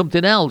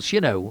something else,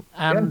 you know.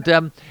 And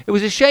it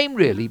was a shame,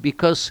 really,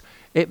 because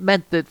it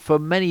meant that for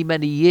many,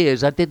 many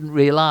years I didn't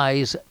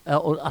realise,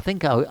 I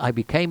think I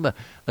became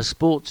a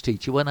sports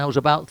teacher when I was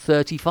about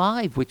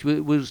 35, which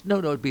was, no,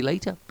 it'd be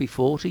later, be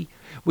 40,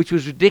 which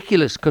was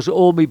ridiculous because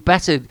all my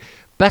better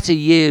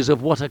years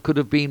of what I could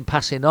have been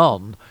passing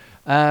on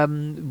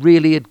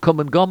really had come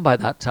and gone by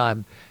that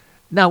time.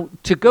 Now,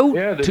 to go...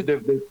 Yeah,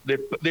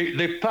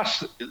 they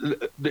passed...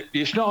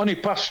 It's not only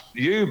passed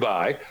you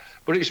by,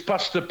 but it's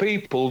passed the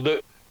people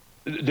that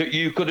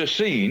you could have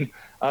seen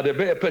had a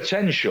bit of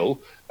potential,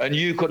 and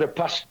you could have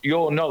passed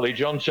your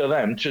knowledge on to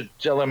them to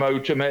tell them how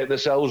to make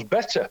themselves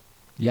better.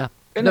 Yeah.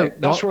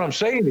 That's what I'm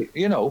saying,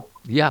 you know.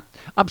 Yeah,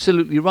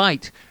 absolutely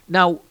right.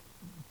 Now,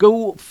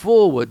 go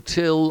forward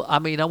till, I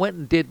mean, I went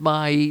and did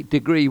my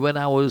degree when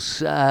I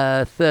was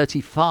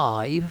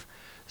 35.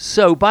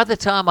 So by the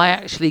time I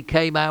actually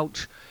came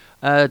out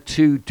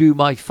to do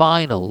my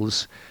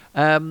finals,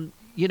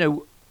 you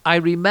know, I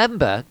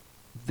remember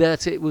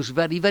that it was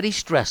very, very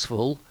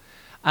stressful.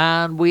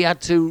 And we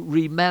had to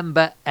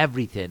remember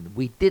everything.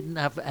 We didn't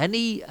have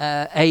any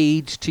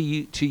aids to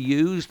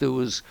use. There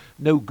was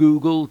no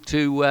Google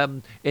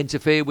to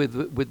interfere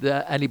with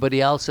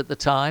anybody else at the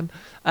time.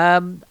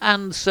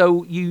 And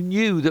so you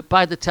knew that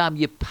by the time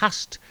you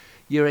passed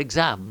your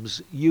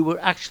exams, you were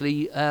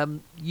actually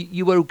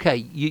you were okay.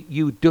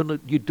 You'd done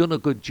a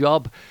good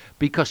job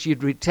because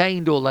you'd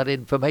retained all that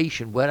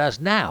information. Whereas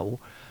now,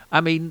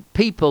 I mean,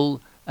 people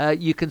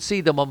you can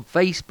see them on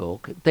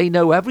Facebook. They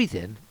know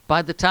everything.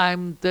 By the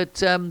time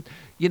that,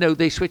 you know,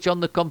 they switch on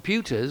the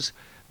computers,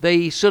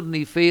 they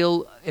suddenly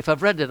feel, if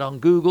I've read it on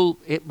Google,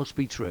 it must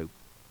be true.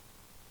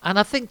 And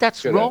I think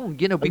that's wrong,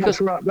 you know, because...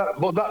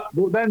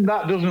 But then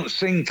that doesn't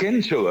sink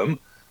into them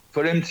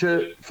for them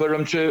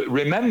to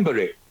remember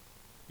it,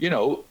 you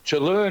know, to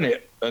learn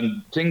it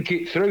and think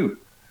it through.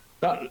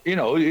 That, you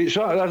know, it's,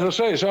 as I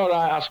say, it's all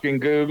right asking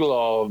Google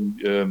or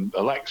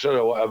Alexa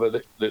or whatever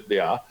that they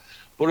are,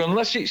 but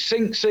unless it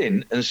sinks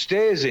in and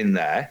stays in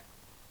there,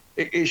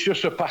 it's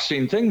just a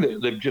passing thing.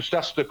 That they've just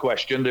asked the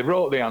question, they've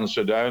wrote the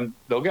answer down,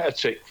 they'll get a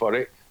tick for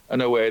it,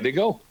 and away they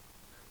go.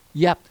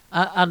 Yeah,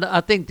 and I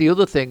think the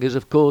other thing is,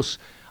 of course,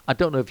 I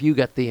don't know if you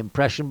get the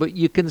impression, but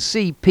you can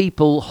see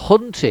people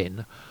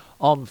hunting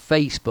on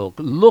Facebook,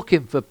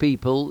 looking for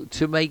people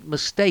to make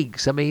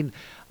mistakes. I mean,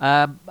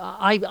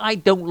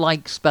 I don't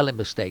like spelling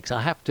mistakes.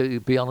 I have to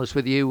be honest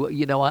with you.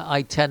 You know,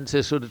 I tend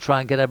to sort of try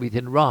and get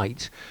everything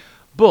right.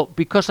 But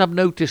because I've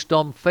noticed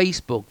on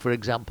Facebook, for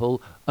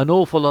example, an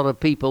awful lot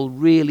of people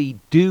really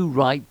do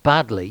write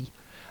badly,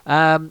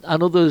 and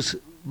others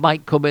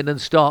might come in and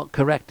start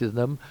correcting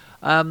them.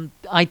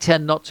 I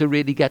tend not to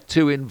really get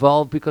too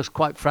involved because,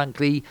 quite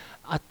frankly,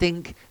 I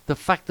think the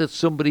fact that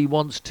somebody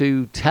wants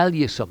to tell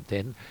you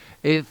something,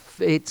 if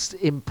it's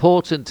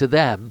important to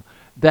them,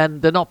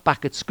 then they're not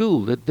back at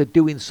school. They're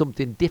doing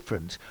something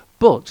different.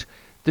 But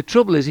the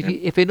trouble is,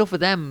 if enough of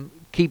them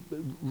keep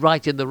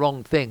writing the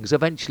wrong things,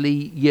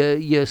 eventually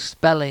your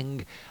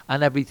spelling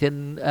and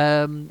everything,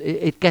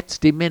 it gets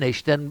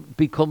diminished and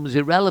becomes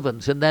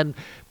irrelevant. And then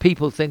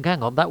people think,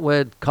 hang on, that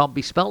word can't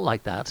be spelt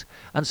like that.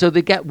 And so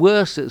they get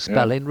worse at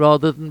spelling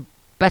rather than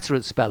better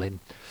at spelling.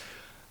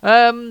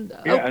 And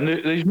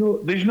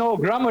there's no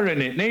grammar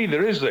in it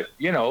neither, is there?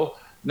 You know,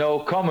 no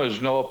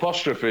commas, no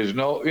apostrophes,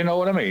 no, you know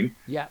what I mean?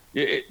 Yeah.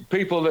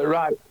 People that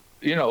write,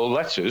 you know,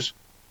 letters,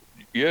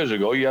 years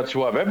ago, you had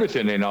to have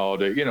everything in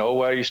order, you know,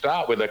 where you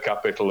start with a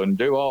capital and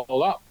do all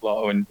that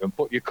lot and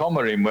put your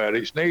comma in where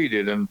it's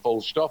needed and full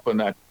stop and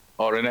then,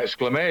 or an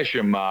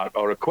exclamation mark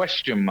or a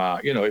question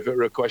mark, you know, if it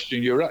were a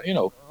question, you're, you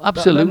know.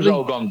 Absolutely. That's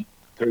all gone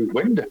through the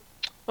window.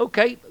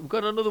 Okay, we've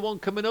got another one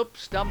coming up.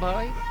 Stand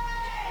by.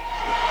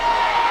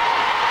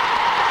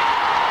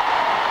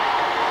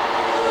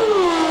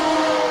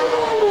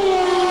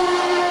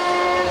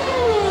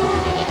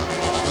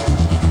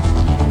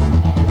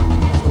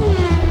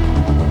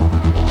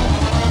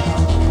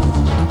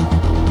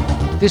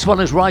 This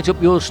one is right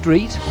up your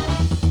street.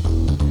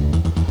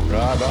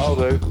 Right, that'll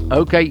do.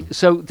 Okay,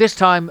 so this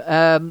time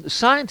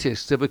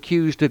scientists have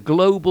accused a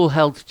global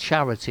health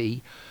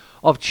charity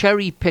of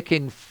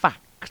cherry-picking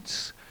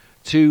facts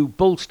to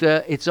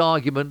bolster its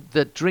argument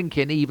that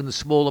drinking even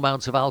small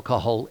amounts of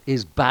alcohol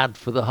is bad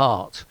for the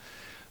heart.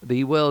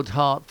 The World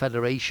Heart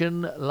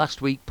Federation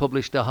last week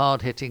published a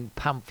hard-hitting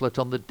pamphlet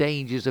on the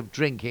dangers of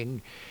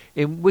drinking,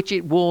 in which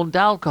it warned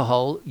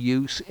alcohol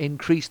use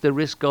increased the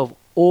risk of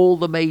all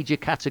the major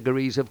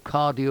categories of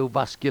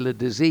cardiovascular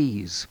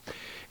disease.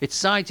 It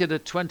cited a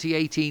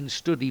 2018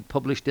 study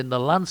published in The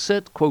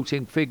Lancet,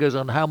 quoting figures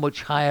on how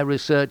much higher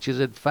researchers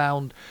had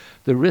found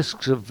the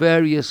risks of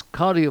various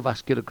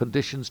cardiovascular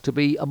conditions to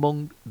be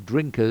among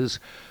drinkers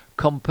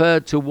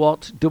compared to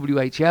what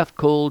WHF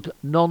called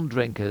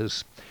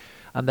non-drinkers.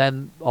 And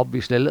then,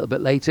 obviously, a little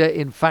bit later,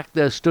 in fact,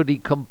 their study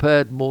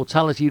compared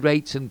mortality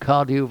rates in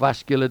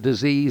cardiovascular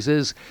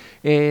diseases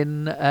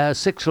in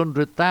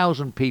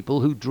 600,000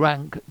 people who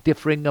drank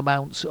differing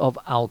amounts of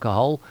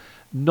alcohol.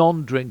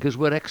 Non-drinkers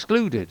were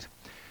excluded.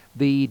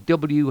 The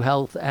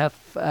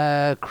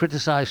WHF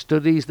criticised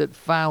studies that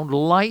found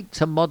light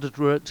to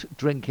moderate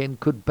drinking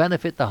could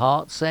benefit the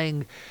heart,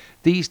 saying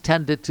these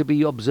tended to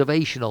be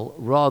observational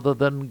rather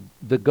than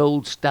the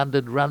gold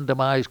standard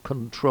randomised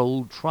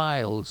controlled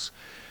trials.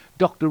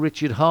 Dr.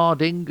 Richard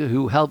Harding,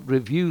 who helped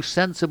review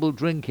sensible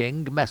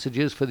drinking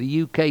messages for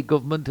the UK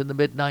government in the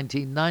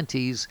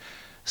mid-1990s,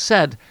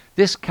 said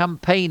this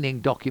campaigning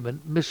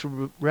document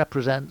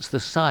misrepresents the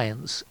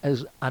science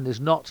and is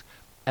not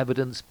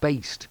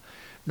evidence-based.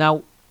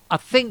 Now, I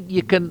think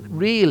you can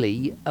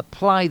really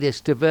apply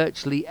this to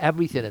virtually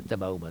everything at the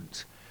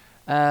moment,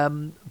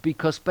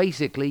 because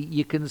basically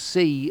you can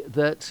see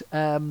that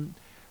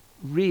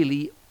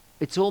really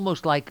it's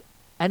almost like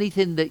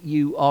anything that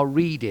you are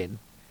reading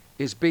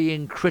is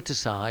being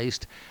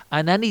criticised,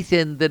 and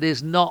anything that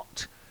is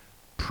not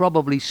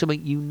probably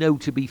something you know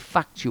to be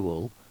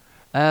factual,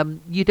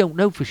 you don't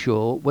know for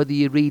sure whether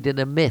you're reading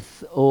a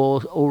myth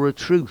or a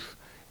truth.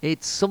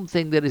 It's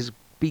something that is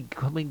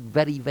becoming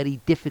very, very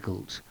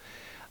difficult.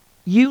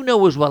 You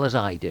know as well as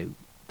I do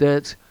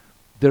that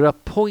there are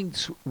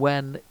points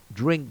when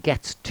drink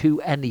gets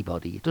to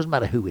anybody. It doesn't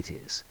matter who it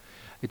is.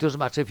 It doesn't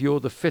matter if you're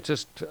the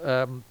fittest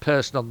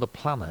person on the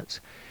planet.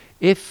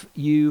 If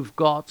you've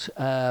got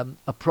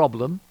a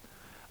problem,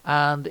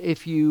 and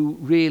if you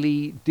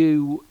really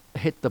do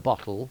hit the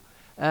bottle,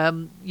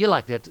 you're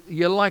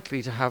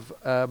likely to have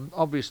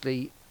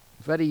obviously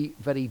very,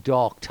 very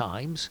dark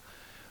times,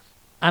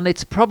 and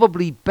it's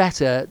probably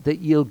better that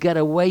you'll get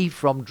away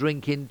from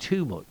drinking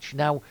too much.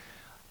 Now,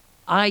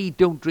 I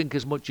don't drink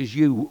as much as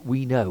you,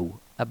 we know,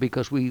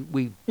 because we've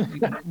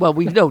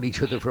known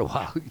each other for a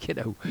while, you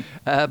know.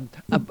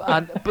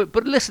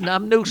 But listen,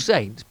 I'm no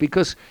saint,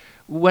 because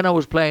when I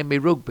was playing me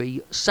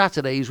rugby,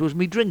 Saturdays was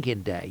me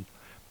drinking day,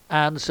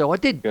 and so I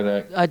did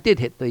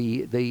hit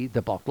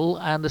the bottle,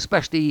 and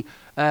especially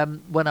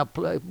when I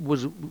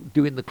was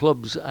doing the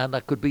clubs and I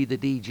could be the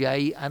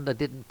DJ and I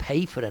didn't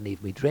pay for any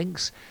of my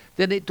drinks,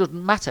 then it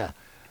doesn't matter.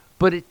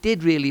 But it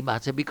did really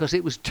matter because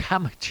it was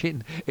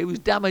damaging. It was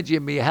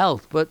damaging my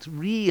health. But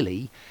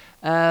really,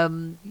 I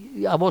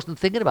wasn't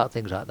thinking about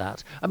things like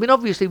that. I mean,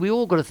 obviously, we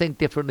all got to think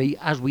differently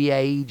as we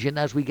age and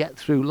as we get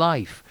through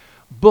life.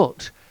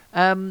 But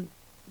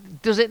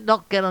does it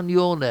not get on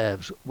your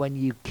nerves when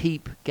you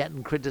keep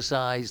getting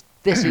criticised?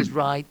 This is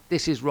right,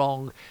 this is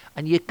wrong,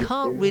 and you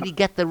can't really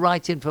get the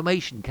right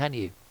information, can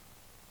you?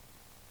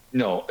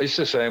 No, it's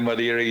the same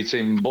whether you're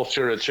eating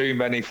butter or too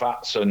many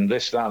fats and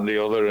this, that, and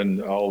the other,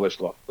 and all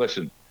this lot.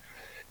 Listen,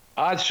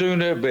 I'd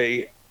sooner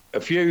be a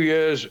few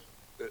years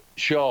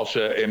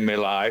shorter in my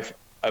life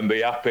and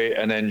be happy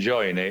and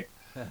enjoying it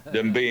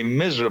than being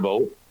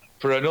miserable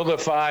for another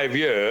 5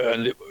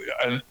 years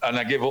and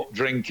I give up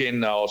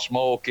drinking or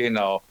smoking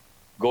or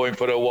going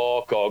for a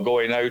walk or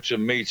going out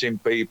and meeting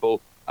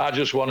people. I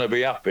just want to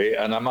be happy,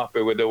 and I'm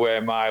happy with the way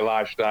my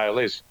lifestyle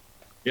is.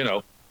 You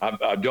know,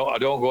 I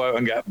don't go out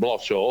and get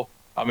blotto.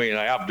 I mean,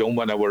 I have done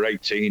when I were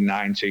 18,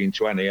 19,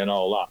 20 and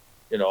all that.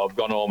 You know, I've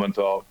gone home and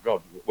thought,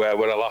 God, where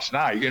were I last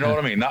night? You know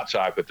what I mean? That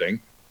type of thing.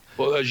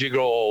 But as you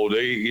grow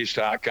older, you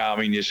start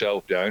calming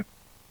yourself down.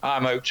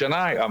 I'm out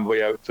tonight. I'll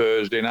be out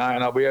Thursday night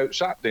and I'll be out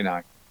Saturday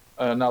night.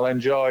 And I'll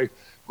enjoy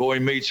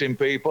going meeting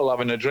people,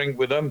 having a drink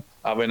with them,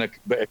 having a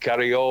bit of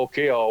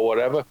karaoke or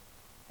whatever.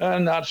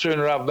 And I'd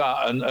sooner have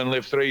that and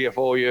live 3 or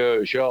 4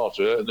 years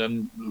shorter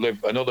than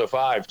live another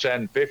 5,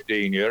 10,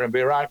 15 years and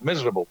be right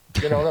miserable.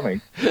 You know what I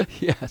mean?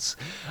 Yes,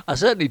 I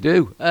certainly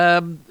do.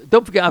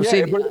 Don't forget, I've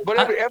seen... But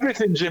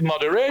everything's in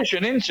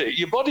moderation, isn't it?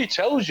 Your body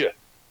tells you.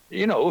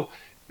 You know,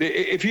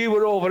 if you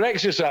were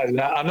over-exercising,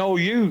 I know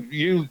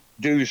you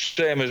do the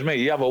same as me,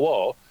 you have a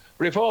walk,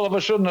 but if all of a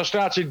sudden I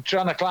started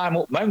trying to climb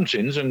up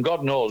mountains and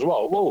God knows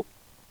what, whoa,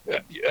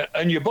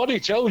 and your body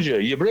tells you,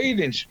 your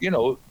breathing's, you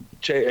know,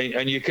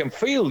 and you can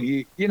feel,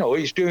 you know,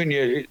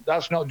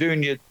 that's not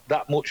doing you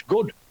that much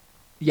good.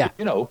 Yeah.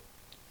 You know.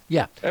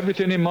 Yeah.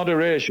 Everything in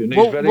moderation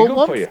is very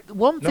good for you.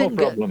 No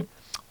problem.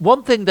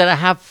 One thing that I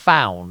have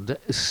found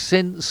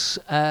since,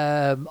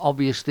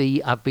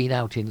 obviously, I've been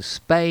out in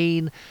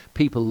Spain,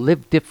 people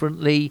live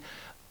differently.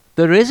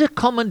 There is a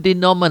common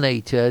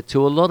denominator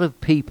to a lot of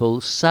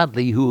people,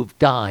 sadly, who have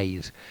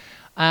died,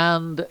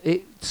 and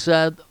it's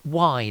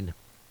wine.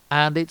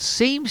 And it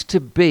seems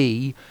to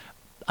be,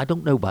 I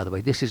don't know, by the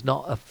way, this is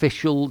not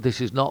official, this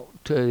is not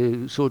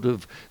sort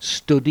of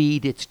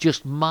studied, it's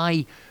just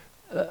my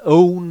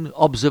own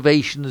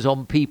observations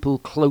on people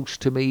close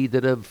to me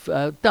that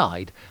have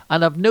died.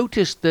 And I've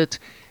noticed that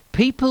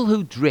people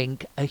who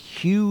drink a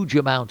huge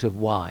amount of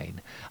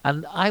wine,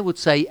 and I would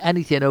say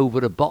anything over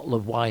a bottle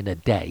of wine a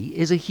day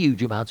is a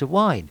huge amount of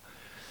wine.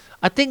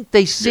 I think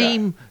they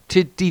seem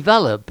to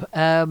develop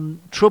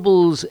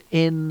troubles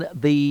in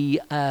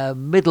the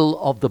middle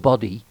of the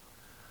body.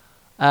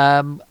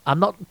 I'm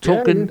not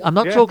talking. I'm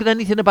not talking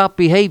anything about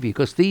behaviour,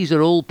 because these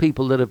are all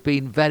people that have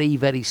been very,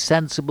 very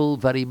sensible,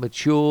 very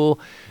mature,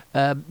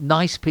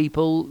 nice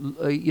people.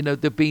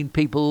 They've been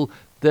people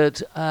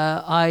that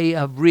I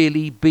have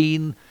really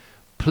been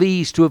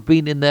pleased to have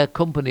been in their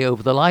company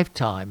over the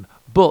lifetime.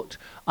 But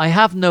I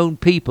have known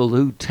people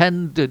who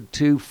tended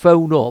to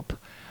phone up,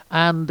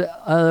 and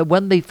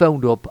when they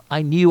phoned up,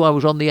 I knew I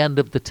was on the end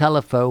of the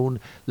telephone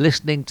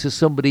listening to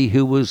somebody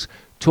who was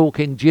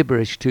talking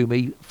gibberish to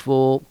me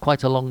for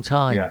quite a long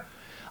time. Yeah.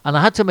 And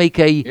I had to make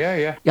I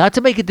Yeah. had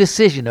to make a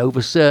decision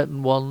over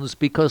certain ones,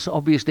 because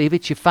obviously if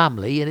it's your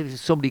family and if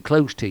it's somebody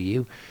close to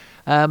you,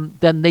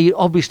 then they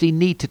obviously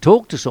need to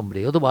talk to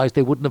somebody. Otherwise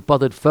they wouldn't have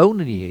bothered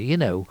phoning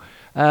you,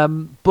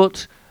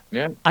 But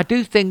I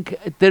do think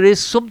there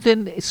is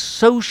something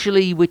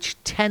socially which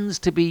tends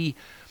to be,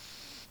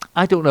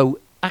 I don't know,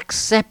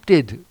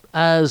 accepted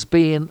as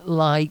being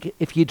like,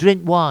 if you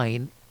drink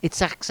wine,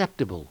 it's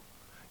acceptable.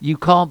 You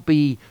can't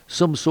be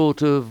some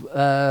sort of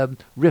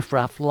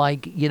riffraff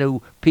like,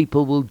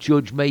 people will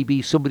judge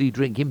maybe somebody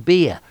drinking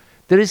beer.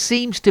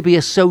 Seems to be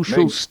a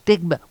social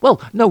stigma. Well,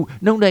 no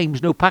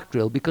names, no pack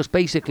drill, because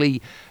basically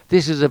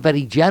this is a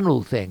very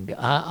general thing.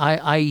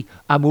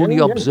 I'm only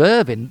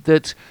observing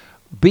that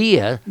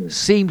beer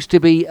seems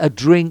to be a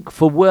drink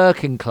for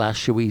working class,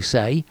 shall we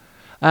say,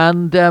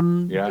 and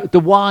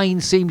the wine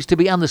seems to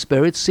be, and the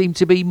spirits seem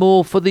to be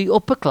more for the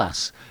upper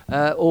class,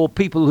 or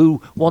people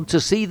who want to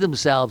see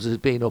themselves as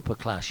being upper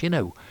class.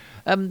 Do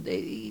you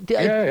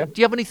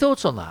have any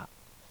thoughts on that?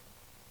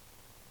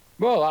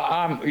 Well,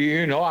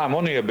 I'm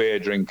only a beer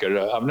drinker.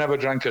 I've never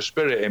drank a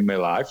spirit in my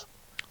life.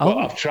 But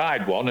I've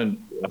tried one,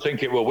 and I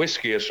think it was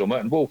whiskey or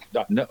something.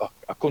 And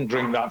I couldn't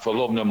drink that for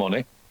love nor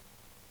money.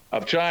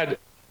 I've tried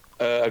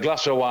a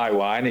glass of white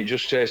wine. It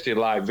just tasted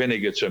like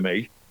vinegar to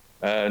me.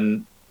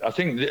 And I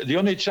think the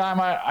only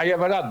time I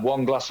ever had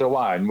one glass of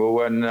wine was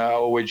when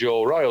with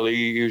Joe Royal.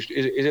 He used,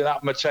 is it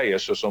that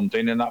Mateus or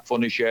something in that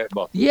funny shaped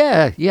bottle?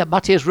 Yeah,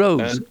 Mateus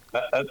Rose.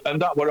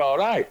 And that were all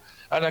right.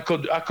 And I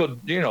could, that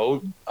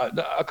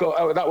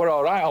were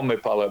all right on my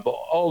palate. But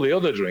all the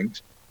other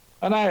drinks,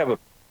 and I have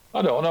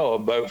I don't know,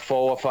 about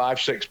 4,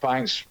 5, 6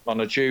 pints on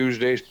a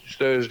Tuesday,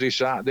 Thursday,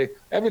 Saturday.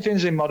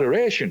 Everything's in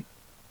moderation.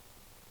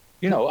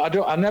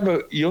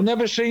 You'll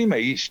never see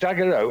me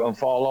stagger out and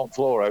fall on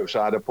floor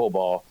outside a pub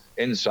or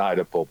inside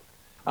a pub.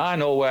 I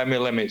know where my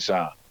limits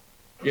are,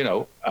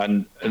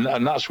 and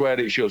that's where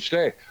it should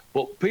stay.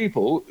 But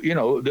people,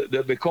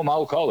 that become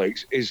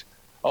alcoholics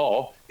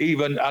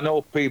even I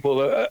know people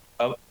that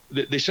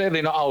they say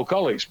they're not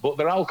alcoholics, but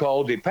they're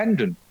alcohol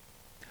dependent.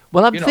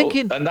 Well, I'm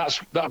thinking, and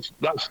that's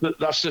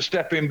the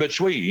step in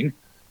between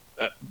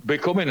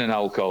becoming an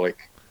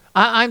alcoholic.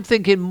 I'm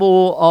thinking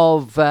more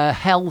of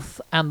health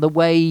and the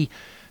way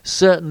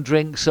certain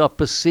drinks are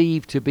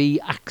perceived to be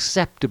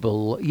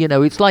acceptable.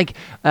 It's like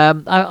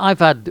I've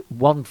had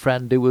one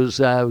friend who was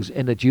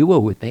in a duo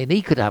with me, and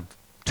he could have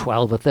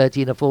 12 or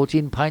 13 or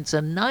 14 pints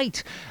a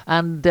night,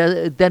 and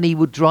then he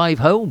would drive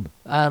home.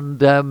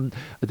 And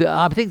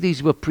I think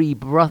these were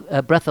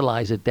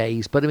pre-breathalyzer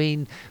days, but I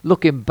mean,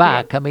 looking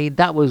back,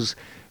 that was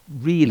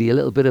really a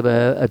little bit of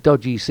a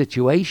dodgy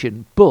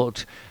situation.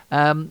 But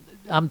I'm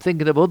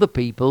thinking of other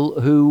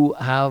people who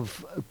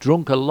have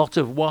drunk a lot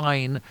of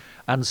wine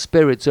and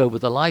spirits over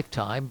the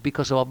lifetime,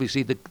 because of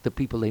obviously the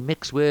people they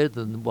mix with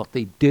and what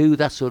they do,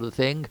 that sort of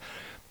thing.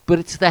 But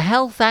it's the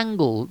health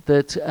angle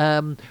that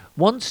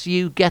once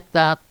you get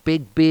that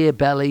big beer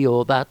belly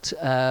or that,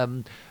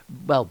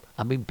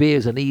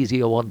 beer's an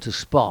easier one to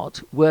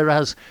spot.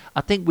 Whereas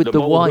I think with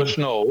the wine, bulbous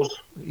nose.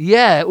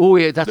 Yeah,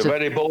 that's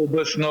very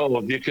bulbous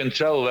nose. You can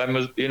tell them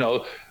as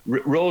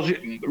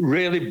rosy,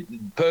 really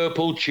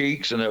purple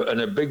cheeks and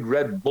a big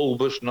red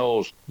bulbous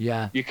nose.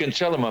 Yeah, you can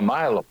tell them a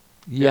mile up.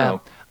 Yeah,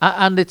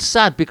 and it's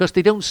sad because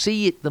they don't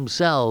see it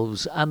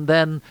themselves, and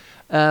then.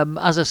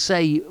 As I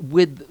say,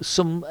 with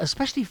some,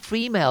 especially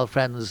female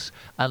friends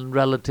and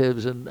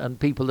relatives and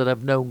people that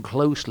I've known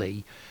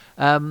closely,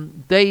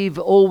 they've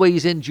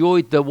always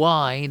enjoyed the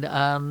wine,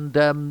 and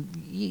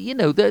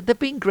they've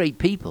been great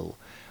people.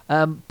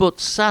 But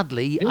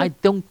sadly, I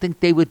don't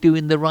think they were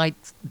doing the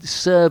right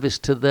service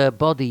to their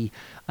body,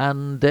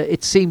 and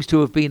it seems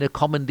to have been a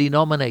common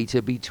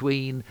denominator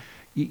between.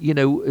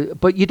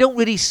 But you don't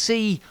really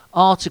see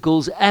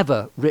articles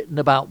ever written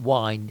about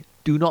wine.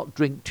 Do not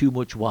drink too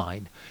much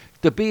wine.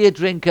 The beer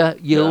drinker,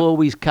 you'll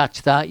always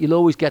catch that. You'll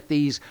always get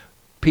these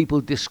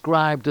people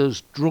described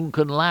as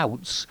drunken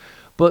louts.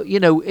 But,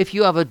 if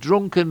you have a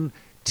drunken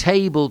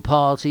table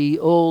party,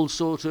 all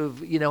sort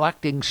of,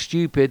 acting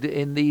stupid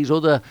in these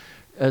other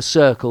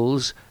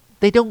circles,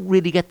 they don't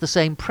really get the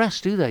same press,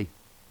 do they?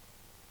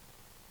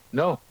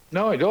 No,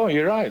 I don't.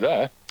 You're right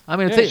there. I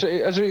mean, as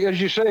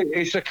you say,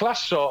 it's a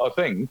class sort of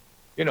thing.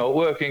 You know,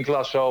 working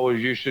class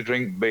always used to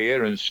drink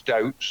beer and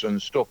stouts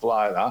and stuff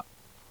like that.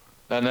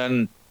 And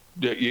then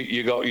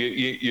you got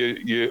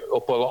your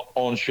upper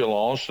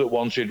enchilance that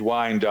wanted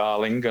wine,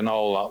 darling, and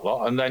all that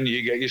lot. And then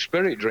you get your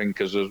spirit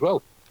drinkers as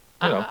well.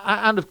 You know.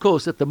 And of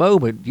course, at the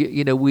moment,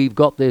 you know, we've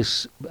got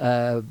this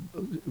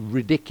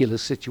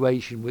ridiculous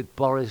situation with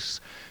Boris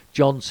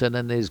Johnson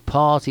and his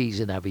parties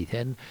and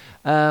everything.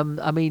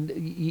 I mean,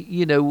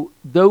 you know,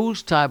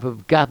 those type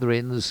of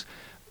gatherings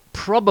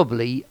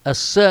probably are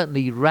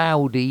certainly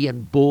rowdy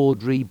and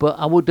bawdry, but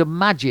I would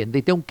imagine they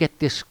don't get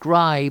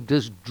described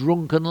as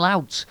drunken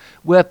louts,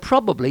 where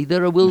probably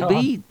there will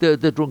be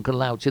the drunken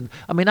louts. And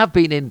I mean, I've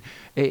been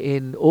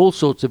in all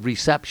sorts of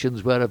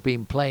receptions where I've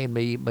been playing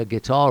my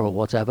guitar or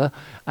whatever,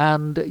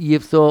 and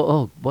you've thought,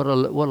 oh, what a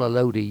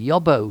load of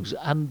yobbos,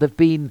 and there've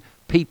been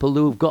people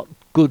who've got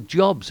good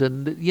jobs,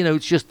 and you know,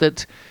 it's just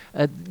that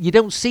you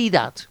don't see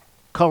that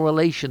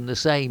correlation the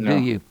same, do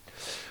you?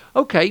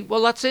 Okay,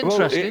 well, that's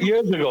interesting.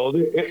 Well,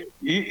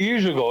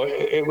 years ago,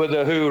 it was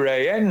the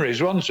Hooray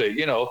Henrys, wasn't it?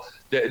 You know,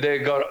 they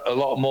got a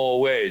lot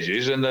more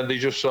wages, and then they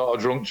just sort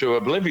of drunk to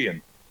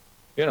oblivion,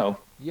 you know.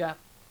 Yeah,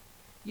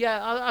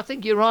 I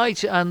think you're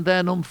right. And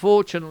then,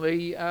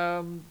 unfortunately,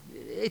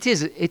 it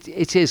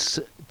is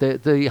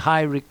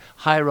the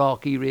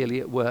hierarchy really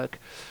at work.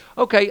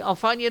 Okay, I'll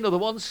find you another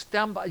one.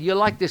 Stand by. You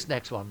like this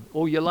next one,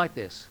 or you like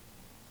this?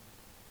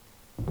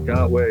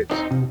 Can't wait.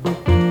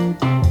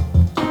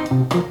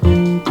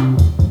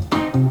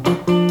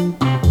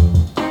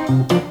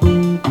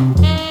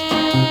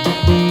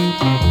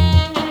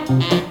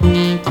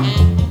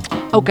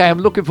 Okay, I'm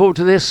looking forward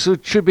to this. So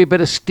it should be a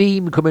bit of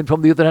steam coming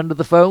from the other end of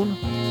the phone.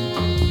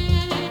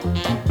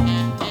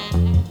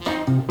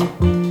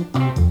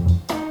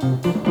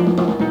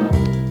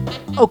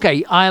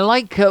 Okay, I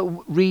like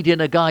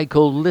reading a guy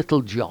called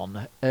Little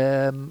John.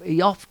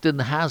 He often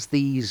has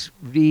these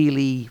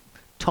really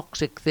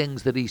toxic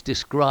things that he's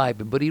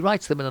describing, but he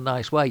writes them in a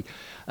nice way.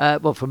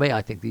 Well, for me,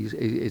 I think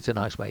it's a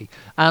nice way.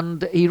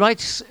 And he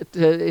writes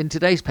in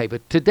today's paper,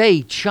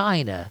 today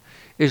China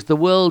is the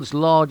world's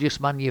largest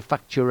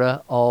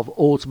manufacturer of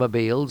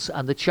automobiles,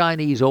 and the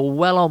Chinese are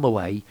well on the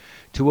way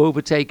to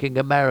overtaking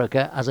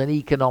America as an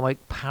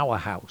economic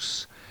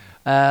powerhouse.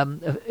 As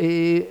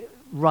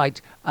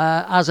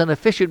an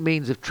efficient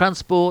means of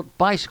transport,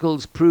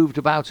 bicycles proved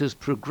about as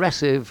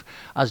progressive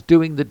as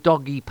doing the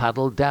doggy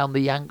paddle down the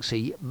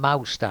Yangtze,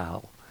 Mao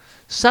style.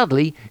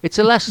 Sadly, it's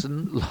a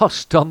lesson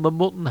lost on the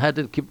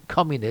mutton-headed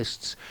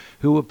communists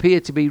who appear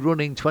to be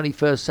running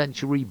 21st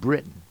century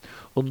Britain.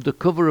 Under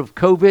cover of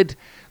COVID,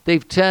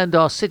 they've turned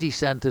our city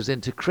centres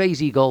into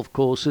crazy golf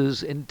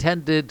courses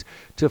intended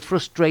to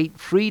frustrate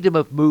freedom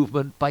of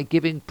movement by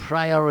giving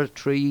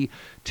priority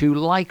to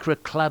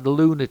lycra-clad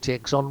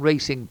lunatics on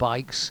racing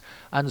bikes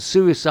and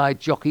suicide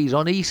jockeys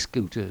on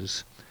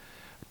e-scooters.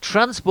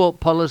 Transport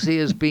policy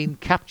has been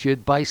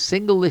captured by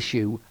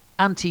single-issue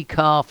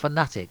anti-car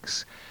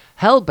fanatics,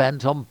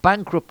 hell-bent on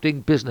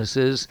bankrupting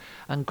businesses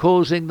and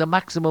causing the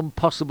maximum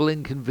possible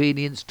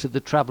inconvenience to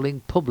the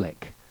travelling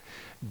public.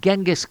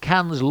 Genghis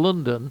Khan's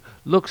London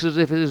looks as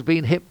if it has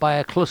been hit by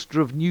a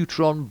cluster of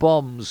neutron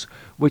bombs,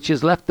 which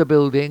has left the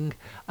building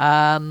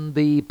and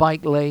the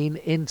bike lane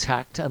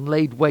intact and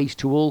laid waste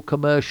to all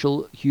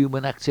commercial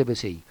human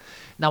activity.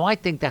 Now, I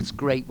think that's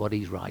great what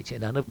he's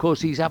writing, and of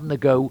course he's having a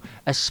go,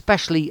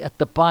 especially at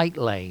the bike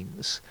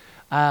lanes.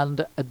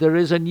 And there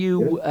is a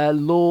new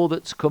law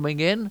that's coming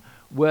in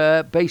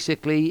where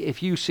basically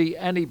if you see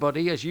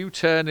anybody as you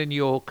turn in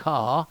your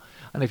car,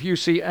 and if you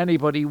see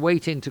anybody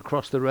waiting to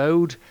cross the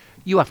road,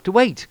 you have to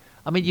wait.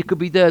 I mean, you could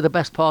be there the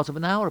best part of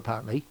an hour,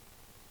 apparently.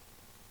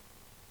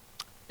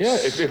 Yeah,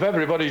 if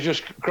everybody's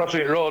just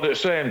crossing the road at the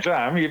same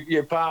time,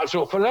 you're parked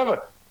up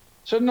forever.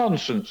 It's a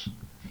nonsense.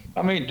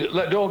 I mean,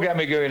 don't get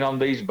me going on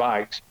these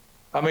bikes.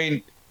 I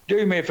mean,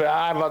 do me a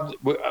favour.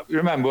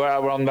 Remember, I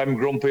were on them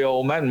Grumpy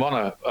Old Men,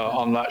 wasn't I?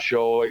 On that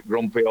show,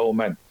 Grumpy Old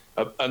Men.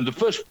 And the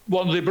first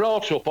ones they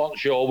brought up on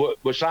show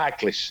were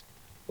cyclists.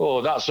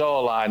 Oh, that's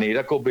all I need.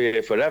 I could be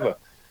here forever.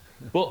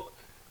 But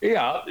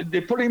yeah,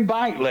 they're putting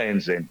bike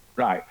lanes in,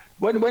 right?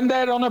 When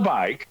they're on a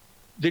bike,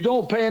 they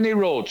don't pay any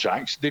road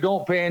tax, they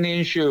don't pay any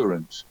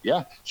insurance,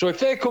 yeah? So if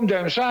they come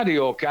down the side of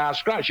your car,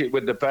 scratch it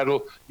with the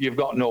pedal, you've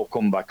got no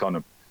comeback on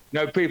them.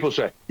 Now, people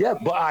say, yeah,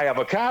 but I have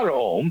a car at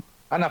home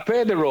and I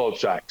pay the road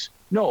tax.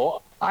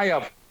 No, I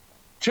have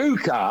 2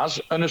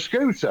 cars and a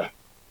scooter,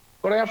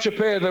 but I have to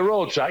pay the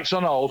road tax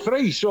on all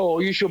 3, so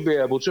you should be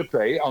able to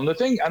pay on the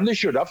thing, and they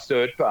should have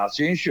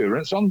third-party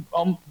insurance on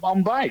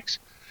bikes.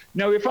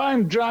 Now, if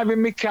I'm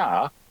driving my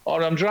car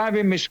or I'm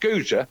driving my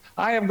scooter,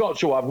 I have got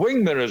to have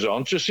wing mirrors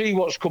on to see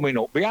what's coming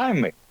up behind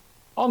me.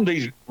 On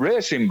these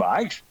racing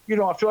bikes, you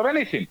don't have to have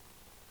anything.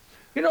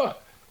 You know,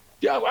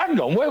 hang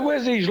on,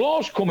 where's these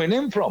laws coming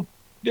in from?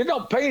 They're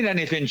not paying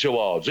anything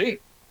towards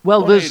it.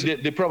 Well,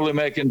 they're probably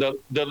making the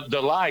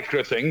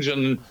lycra things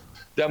and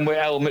then with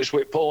helmets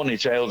with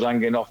ponytails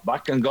hanging off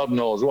back and God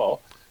knows what.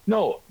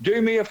 No,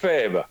 do me a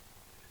favour.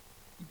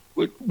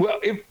 Well,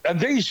 and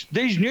these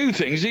new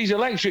things, these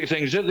electric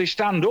things that they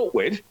stand up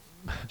with,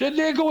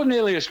 They go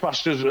nearly as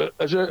fast as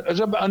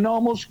a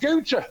normal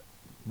scooter.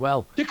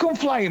 Well, They come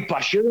flying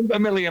past you a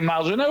million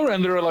miles an hour,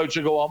 and they're allowed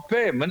to go on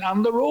pavement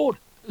and the road.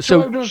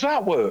 So how does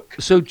that work?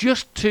 So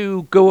just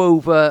to go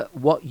over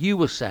what you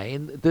were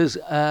saying, there's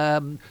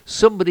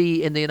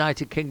somebody in the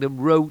United Kingdom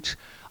wrote,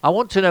 I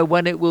want to know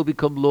when it will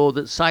become law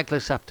that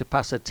cyclists have to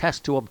pass a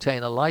test to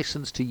obtain a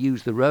license to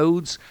use the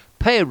roads,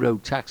 pay a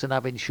road tax and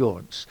have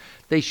insurance.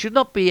 They should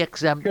not be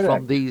exempt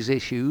from these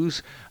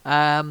issues.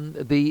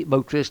 The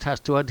motorist has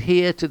to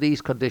adhere to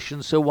these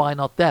conditions, so why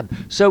not them?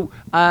 So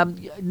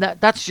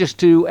that's just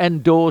to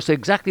endorse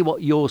exactly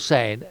what you're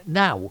saying.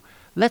 Now,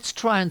 let's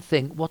try and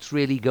think what's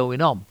really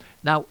going on.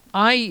 Now,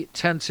 I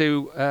tend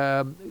to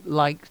I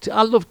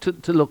love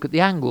to look at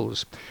the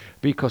angles,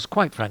 because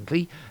quite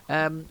frankly,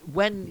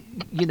 when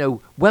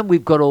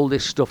we've got all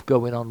this stuff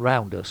going on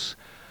around us,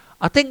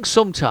 I think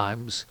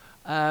sometimes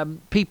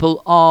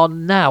people are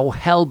now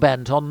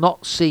hell-bent on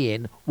not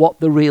seeing what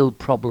the real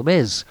problem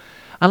is.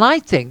 And I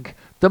think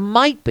there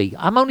might be,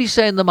 I'm only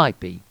saying there might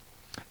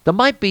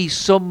be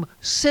some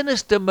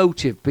sinister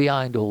motive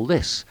behind all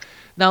this.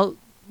 Now,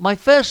 my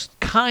first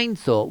kind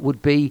thought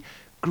would be,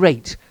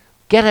 great,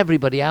 get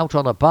everybody out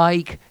on a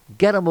bike,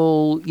 get them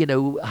all,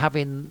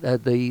 having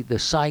the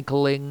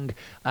cycling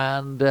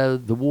and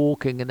the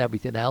walking and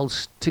everything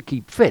else to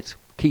keep fit,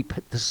 keep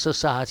the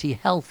society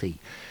healthy.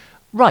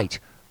 Right.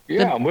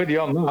 Yeah, I'm with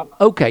you on that.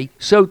 Okay,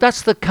 so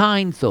that's the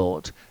kind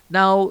thought.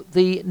 Now,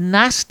 the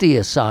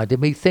nastier side of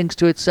me thinks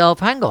to itself,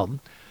 hang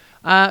on,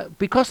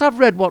 because I've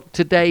read what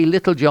today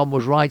Little John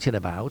was writing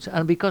about,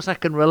 and because I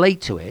can relate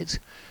to it,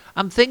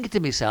 I'm thinking to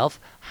myself,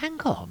 hang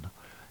on,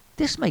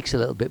 this makes a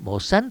little bit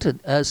more sense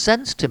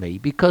to me,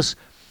 because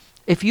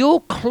if you're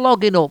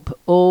clogging up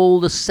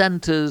all the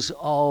centres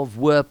of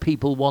where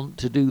people want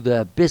to do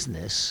their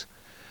business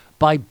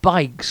by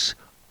bikes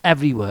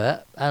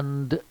everywhere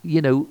and,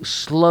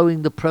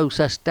 slowing the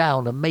process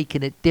down and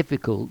making it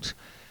difficult,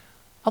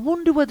 I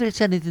wonder whether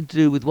it's anything to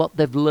do with what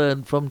they've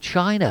learned from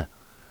China,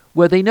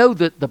 where they know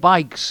that the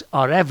bikes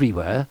are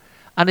everywhere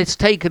and it's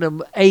taken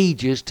them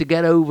ages to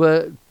get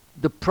over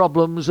the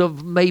problems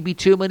of maybe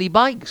too many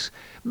bikes.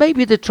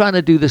 Maybe they're trying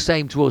to do the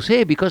same to us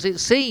here, because it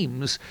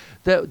seems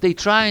that they're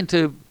trying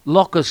to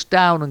lock us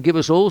down and give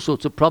us all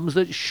sorts of problems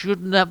that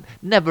shouldn't have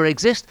never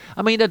exist.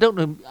 I mean, I don't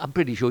know, I'm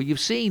pretty sure you've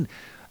seen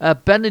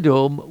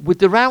Benidorm with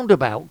the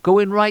roundabout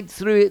going right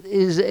through it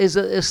is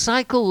a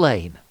cycle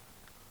lane.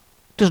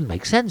 Doesn't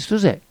make sense,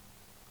 does it?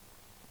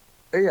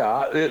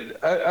 Yeah,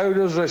 how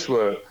does this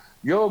work?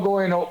 You're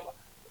going up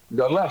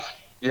the left.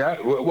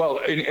 Yeah, well,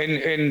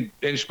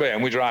 in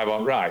Spain, we drive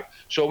on right.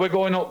 So we're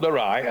going up the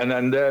right and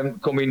then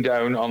coming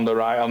down on the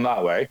right on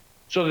that way.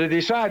 So they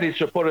decided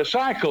to put a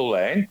cycle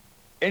lane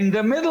in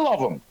the middle of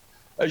them,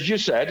 as you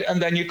said,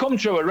 and then you come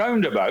to a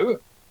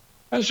roundabout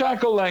and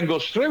cycle lane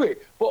goes through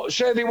it. But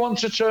say they want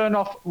to turn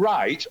off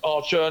right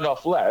or turn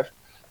off left,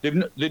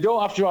 they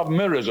don't have to have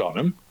mirrors on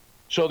them,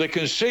 so they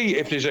can see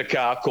if there's a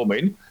car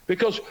coming,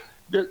 because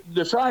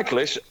the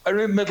cyclists are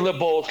in the middle of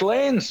both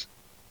lanes.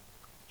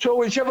 So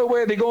whichever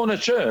way they're going to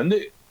turn,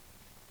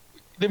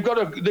 they've got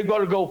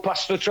to go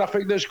past the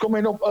traffic that's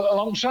coming up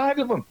alongside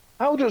of them.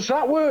 How does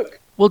that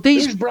work? Well,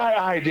 whose bright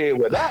idea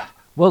with that?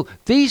 Well,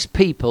 these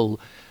people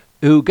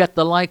who get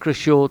the Lycra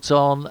shorts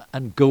on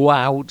and go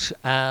out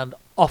and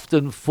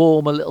often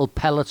form a little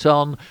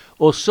peloton,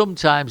 or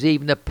sometimes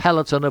even a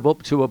peloton of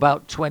up to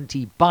about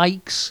 20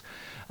 bikes.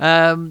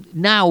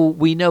 Now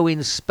we know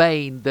in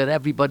Spain that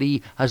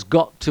everybody has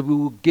got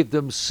to give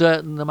them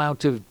certain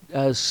amount of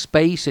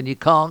space, and you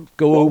can't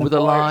go over the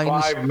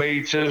lines. 5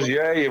 metres,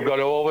 yeah, you've got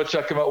to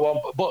overtake them at one.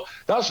 But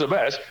that's the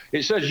best.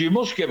 It says you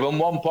must give them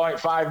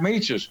 1.5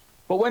 metres.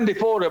 But when they're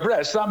four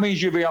abreast, that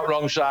means you'll be on the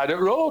wrong side of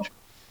the road.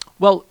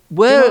 Well,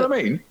 you know what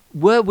I mean?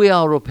 Where we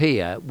are up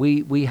here,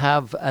 we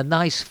have a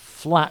nice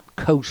flat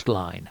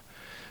coastline.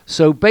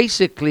 So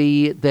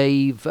basically,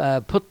 they've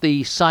put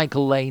the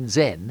cycle lanes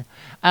in,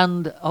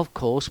 and of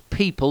course,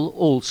 people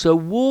also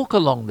walk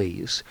along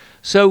these.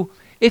 So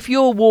if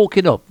you're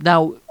walking up,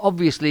 now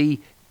obviously,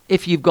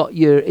 if you've got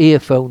your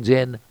earphones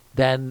in,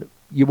 then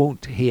you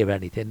won't hear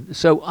anything.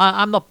 So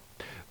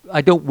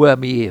I don't wear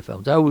my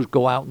earphones. I always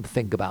go out and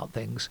think about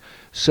things.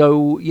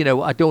 So,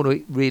 I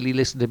don't really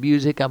listen to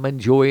music. I'm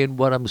enjoying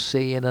what I'm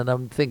seeing, and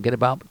I'm thinking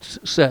about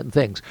certain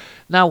things.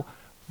 Now,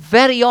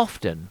 very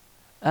often,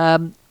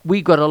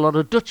 we got a lot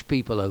of Dutch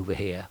people over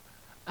here,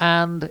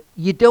 and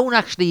you don't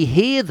actually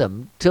hear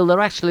them till they're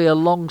actually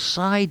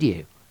alongside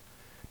you.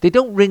 They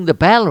don't ring the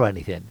bell or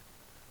anything.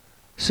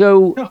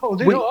 So no,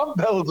 they don't have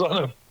bells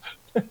on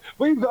them.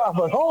 We've got to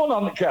have a horn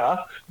on the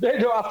car. They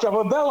don't have to have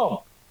a bell on.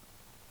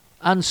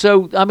 And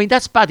so, I mean,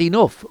 that's bad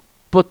enough.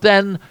 But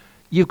then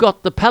you've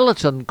got the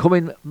peloton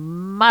coming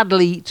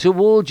madly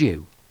towards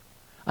you,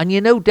 and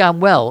you know damn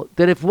well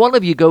that if one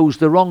of you goes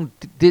the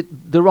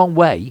wrong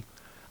way,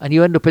 and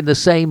you end up in the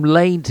same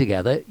lane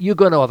together, you're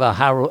going to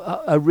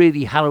have a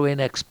really harrowing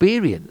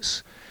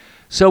experience.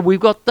 So we've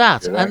got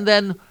that. Yeah. And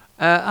then,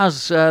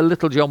 as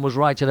Little John was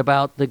writing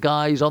about the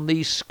guys on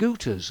these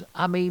scooters,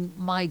 I mean,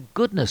 my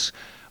goodness,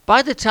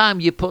 by the time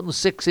you're putting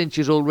 6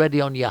 inches already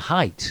on your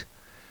height,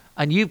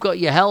 and you've got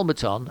your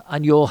helmet on,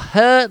 and you're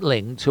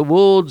hurtling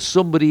towards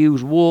somebody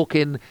who's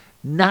walking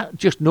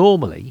just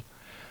normally,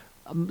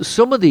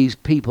 some of these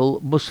people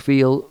must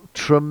feel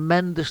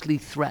tremendously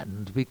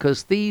threatened,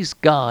 because these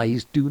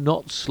guys do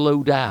not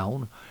slow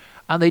down,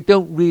 and they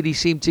don't really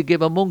seem to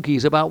give a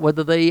monkeys about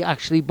whether they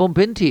actually bump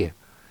into you.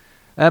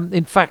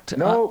 In fact,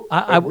 No,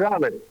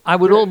 exactly. I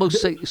would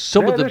almost say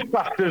some of them... They're as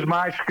fast as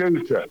my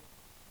scooter.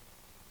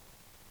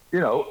 You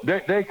know,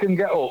 they can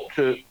get up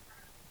to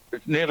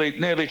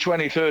nearly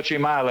 20, 30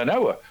 mile an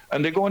hour,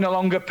 and they're going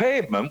along a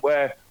pavement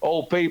where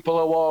old people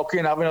are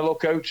walking, having a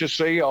look out to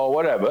sea or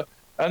whatever,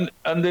 and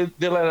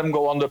they let them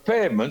go on the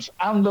pavements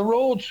and the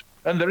roads,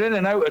 and they're in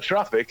and out of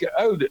traffic.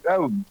 Oh,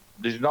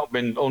 there's not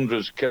been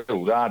hundreds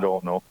killed, I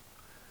don't know.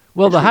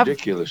 Well,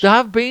 ridiculous. There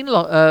have been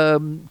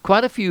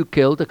quite a few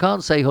killed. I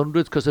can't say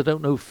hundreds because I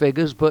don't know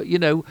figures, but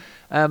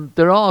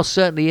there are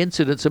certainly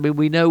incidents. I mean,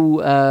 we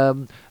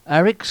know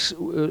Eric's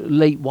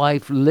late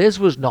wife Liz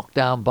was knocked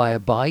down by a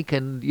bike,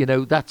 and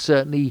that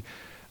certainly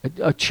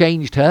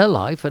changed her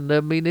life. And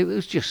I mean, it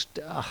was just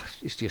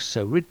it's just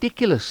so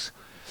ridiculous.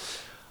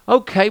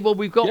 Okay, well,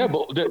 we've got... Yeah,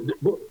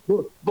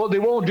 but they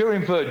won't do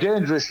him for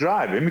dangerous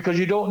driving because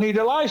you don't need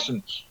a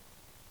license.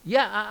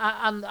 Yeah,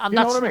 and You that's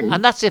know what I mean?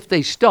 and that's if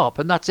they stop,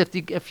 and that's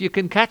if you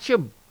can catch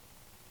them.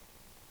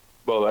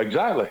 Well,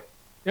 exactly.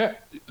 Yeah,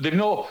 they've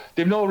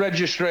no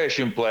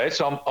registration plates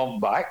on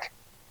back,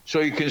 so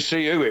you can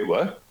see who it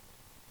were.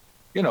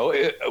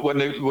 When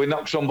we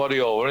knock somebody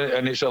over,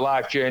 and it's a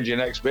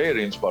life-changing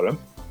experience for them.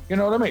 You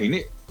know what I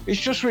mean?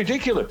 It's just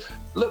ridiculous.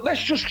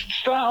 Let's just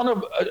start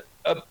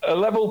on a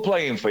level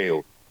playing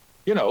field.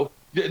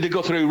 They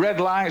go through red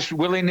lights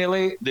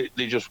willy-nilly.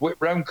 They just whip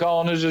round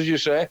corners, as you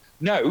say.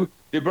 No,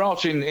 they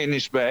brought in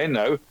Spain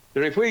now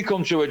that if we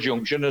come to a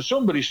junction and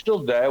somebody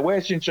stood there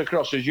waiting to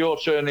cross as you're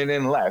turning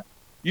in left,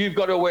 you've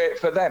got to wait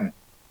for them.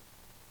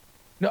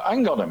 No,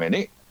 hang on a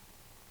minute.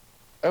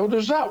 How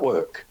does that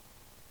work?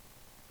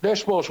 They're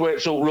supposed to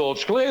wait till the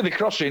road's clear. They're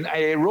crossing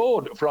a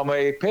road from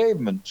a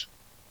pavement.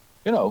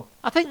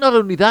 I think not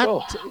only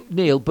that,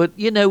 Neil, but,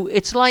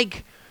 it's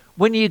like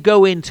when you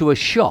go into a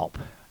shop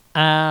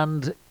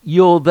and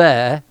you're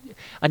there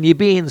and you're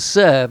being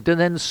served, and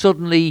then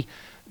suddenly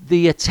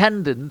the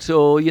attendant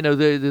or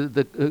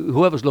the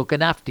whoever's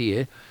looking after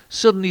you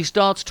suddenly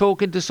starts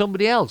talking to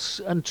somebody else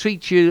and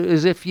treats you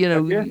as if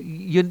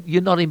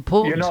you're not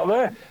important. You're not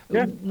there.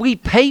 Yeah. We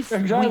pay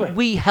Exactly.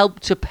 we help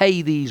to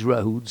pay these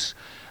roads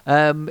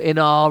in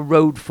our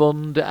road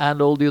fund and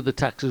all the other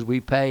taxes we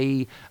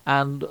pay,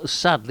 and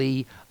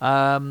sadly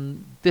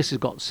this has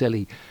got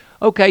silly.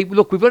 Okay,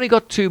 look, we've only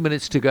got 2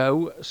 minutes to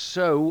go,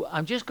 so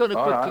I'm just going to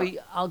quickly...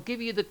 Right. I'll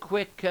give you the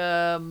quick...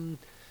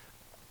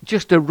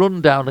 just a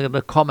rundown and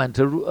a comment.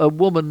 A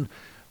woman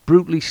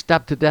brutally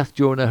stabbed to death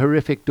during a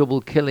horrific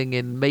double killing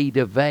in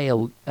Maida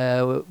Vale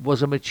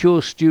was a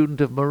mature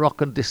student of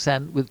Moroccan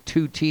descent with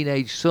 2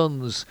 teenage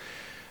sons.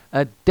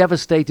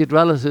 Devastated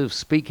relatives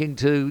speaking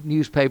to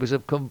newspapers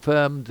have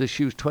confirmed that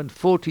she was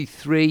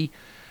 43,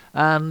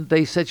 and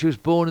they said she was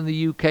born in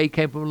the UK,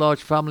 came from a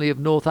large family of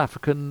North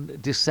African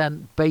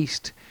descent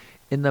based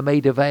in the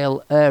Maida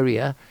Vale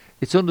area.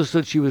 It's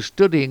understood she was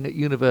studying at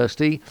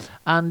university,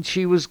 and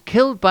she was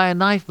killed by a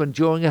knifeman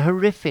during a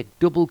horrific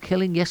double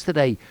killing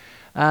yesterday.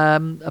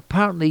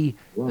 Apparently,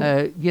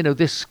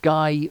 this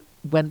guy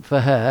went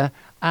for her,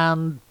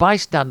 and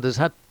bystanders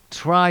had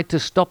tried to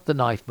stop the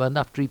knifeman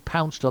after he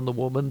pounced on the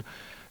woman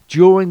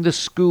during the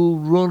school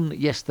run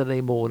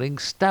yesterday morning,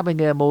 stabbing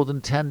her more than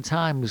 10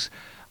 times.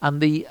 And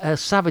the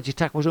savage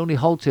attack was only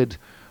halted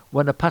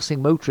when a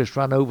passing motorist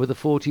ran over the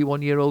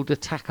 41-year-old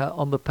attacker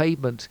on the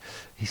pavement.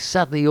 He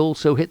sadly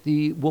also hit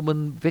the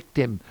woman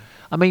victim.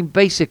 I mean,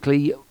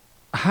 basically,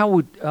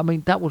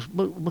 that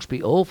must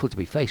be awful to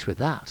be faced with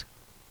that.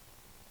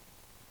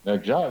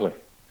 Exactly.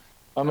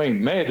 I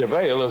mean, Maida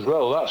Vale as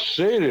well, that's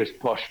serious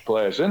posh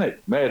place, isn't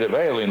it? Maida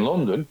Vale in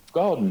London,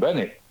 Gordon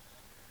Bennett.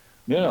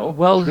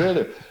 Well,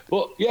 really.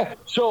 But yeah,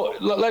 so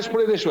let's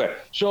put it this way.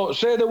 So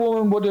say the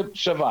woman would have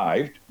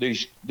survived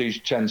these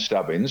 10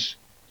 stabbings,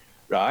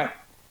 right?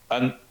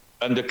 And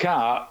the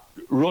car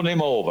run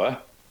him over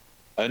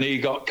and he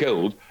got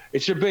killed.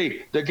 It should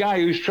be the guy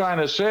who's trying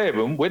to save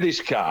him with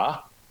his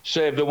car,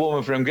 save the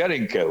woman from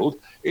getting killed.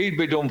 He'd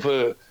be done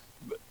for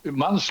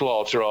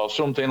manslaughter or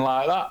something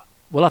like that.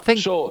 Well, I think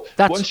so.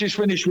 Once he's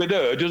finished with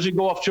her, does he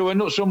go off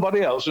to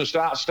somebody else and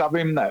start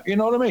stabbing him there? You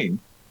know what I mean?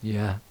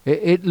 Yeah,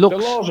 it looks...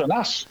 The law's an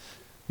ass.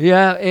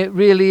 Yeah, it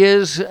really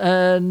is.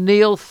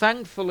 Neil,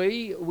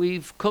 thankfully,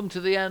 we've come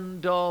to the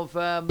end of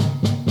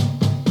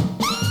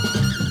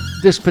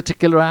this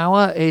particular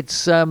hour.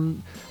 It's...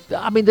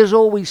 there's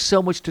always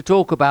so much to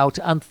talk about,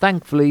 and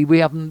thankfully we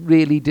haven't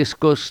really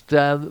discussed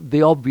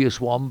the obvious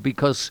one,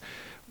 because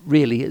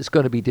really it's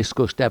going to be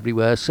discussed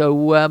everywhere.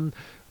 So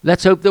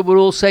let's hope that we're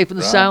all safe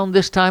and sound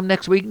this time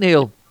next week,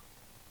 Neil.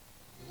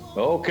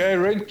 Okay,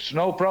 Rinks,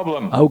 no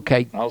problem.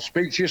 Okay. I'll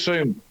speak to you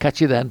soon.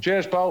 Catch you then.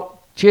 Cheers, pal.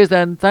 Cheers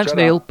then. Thanks,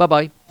 Ta-ra. Neil.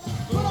 Bye-bye.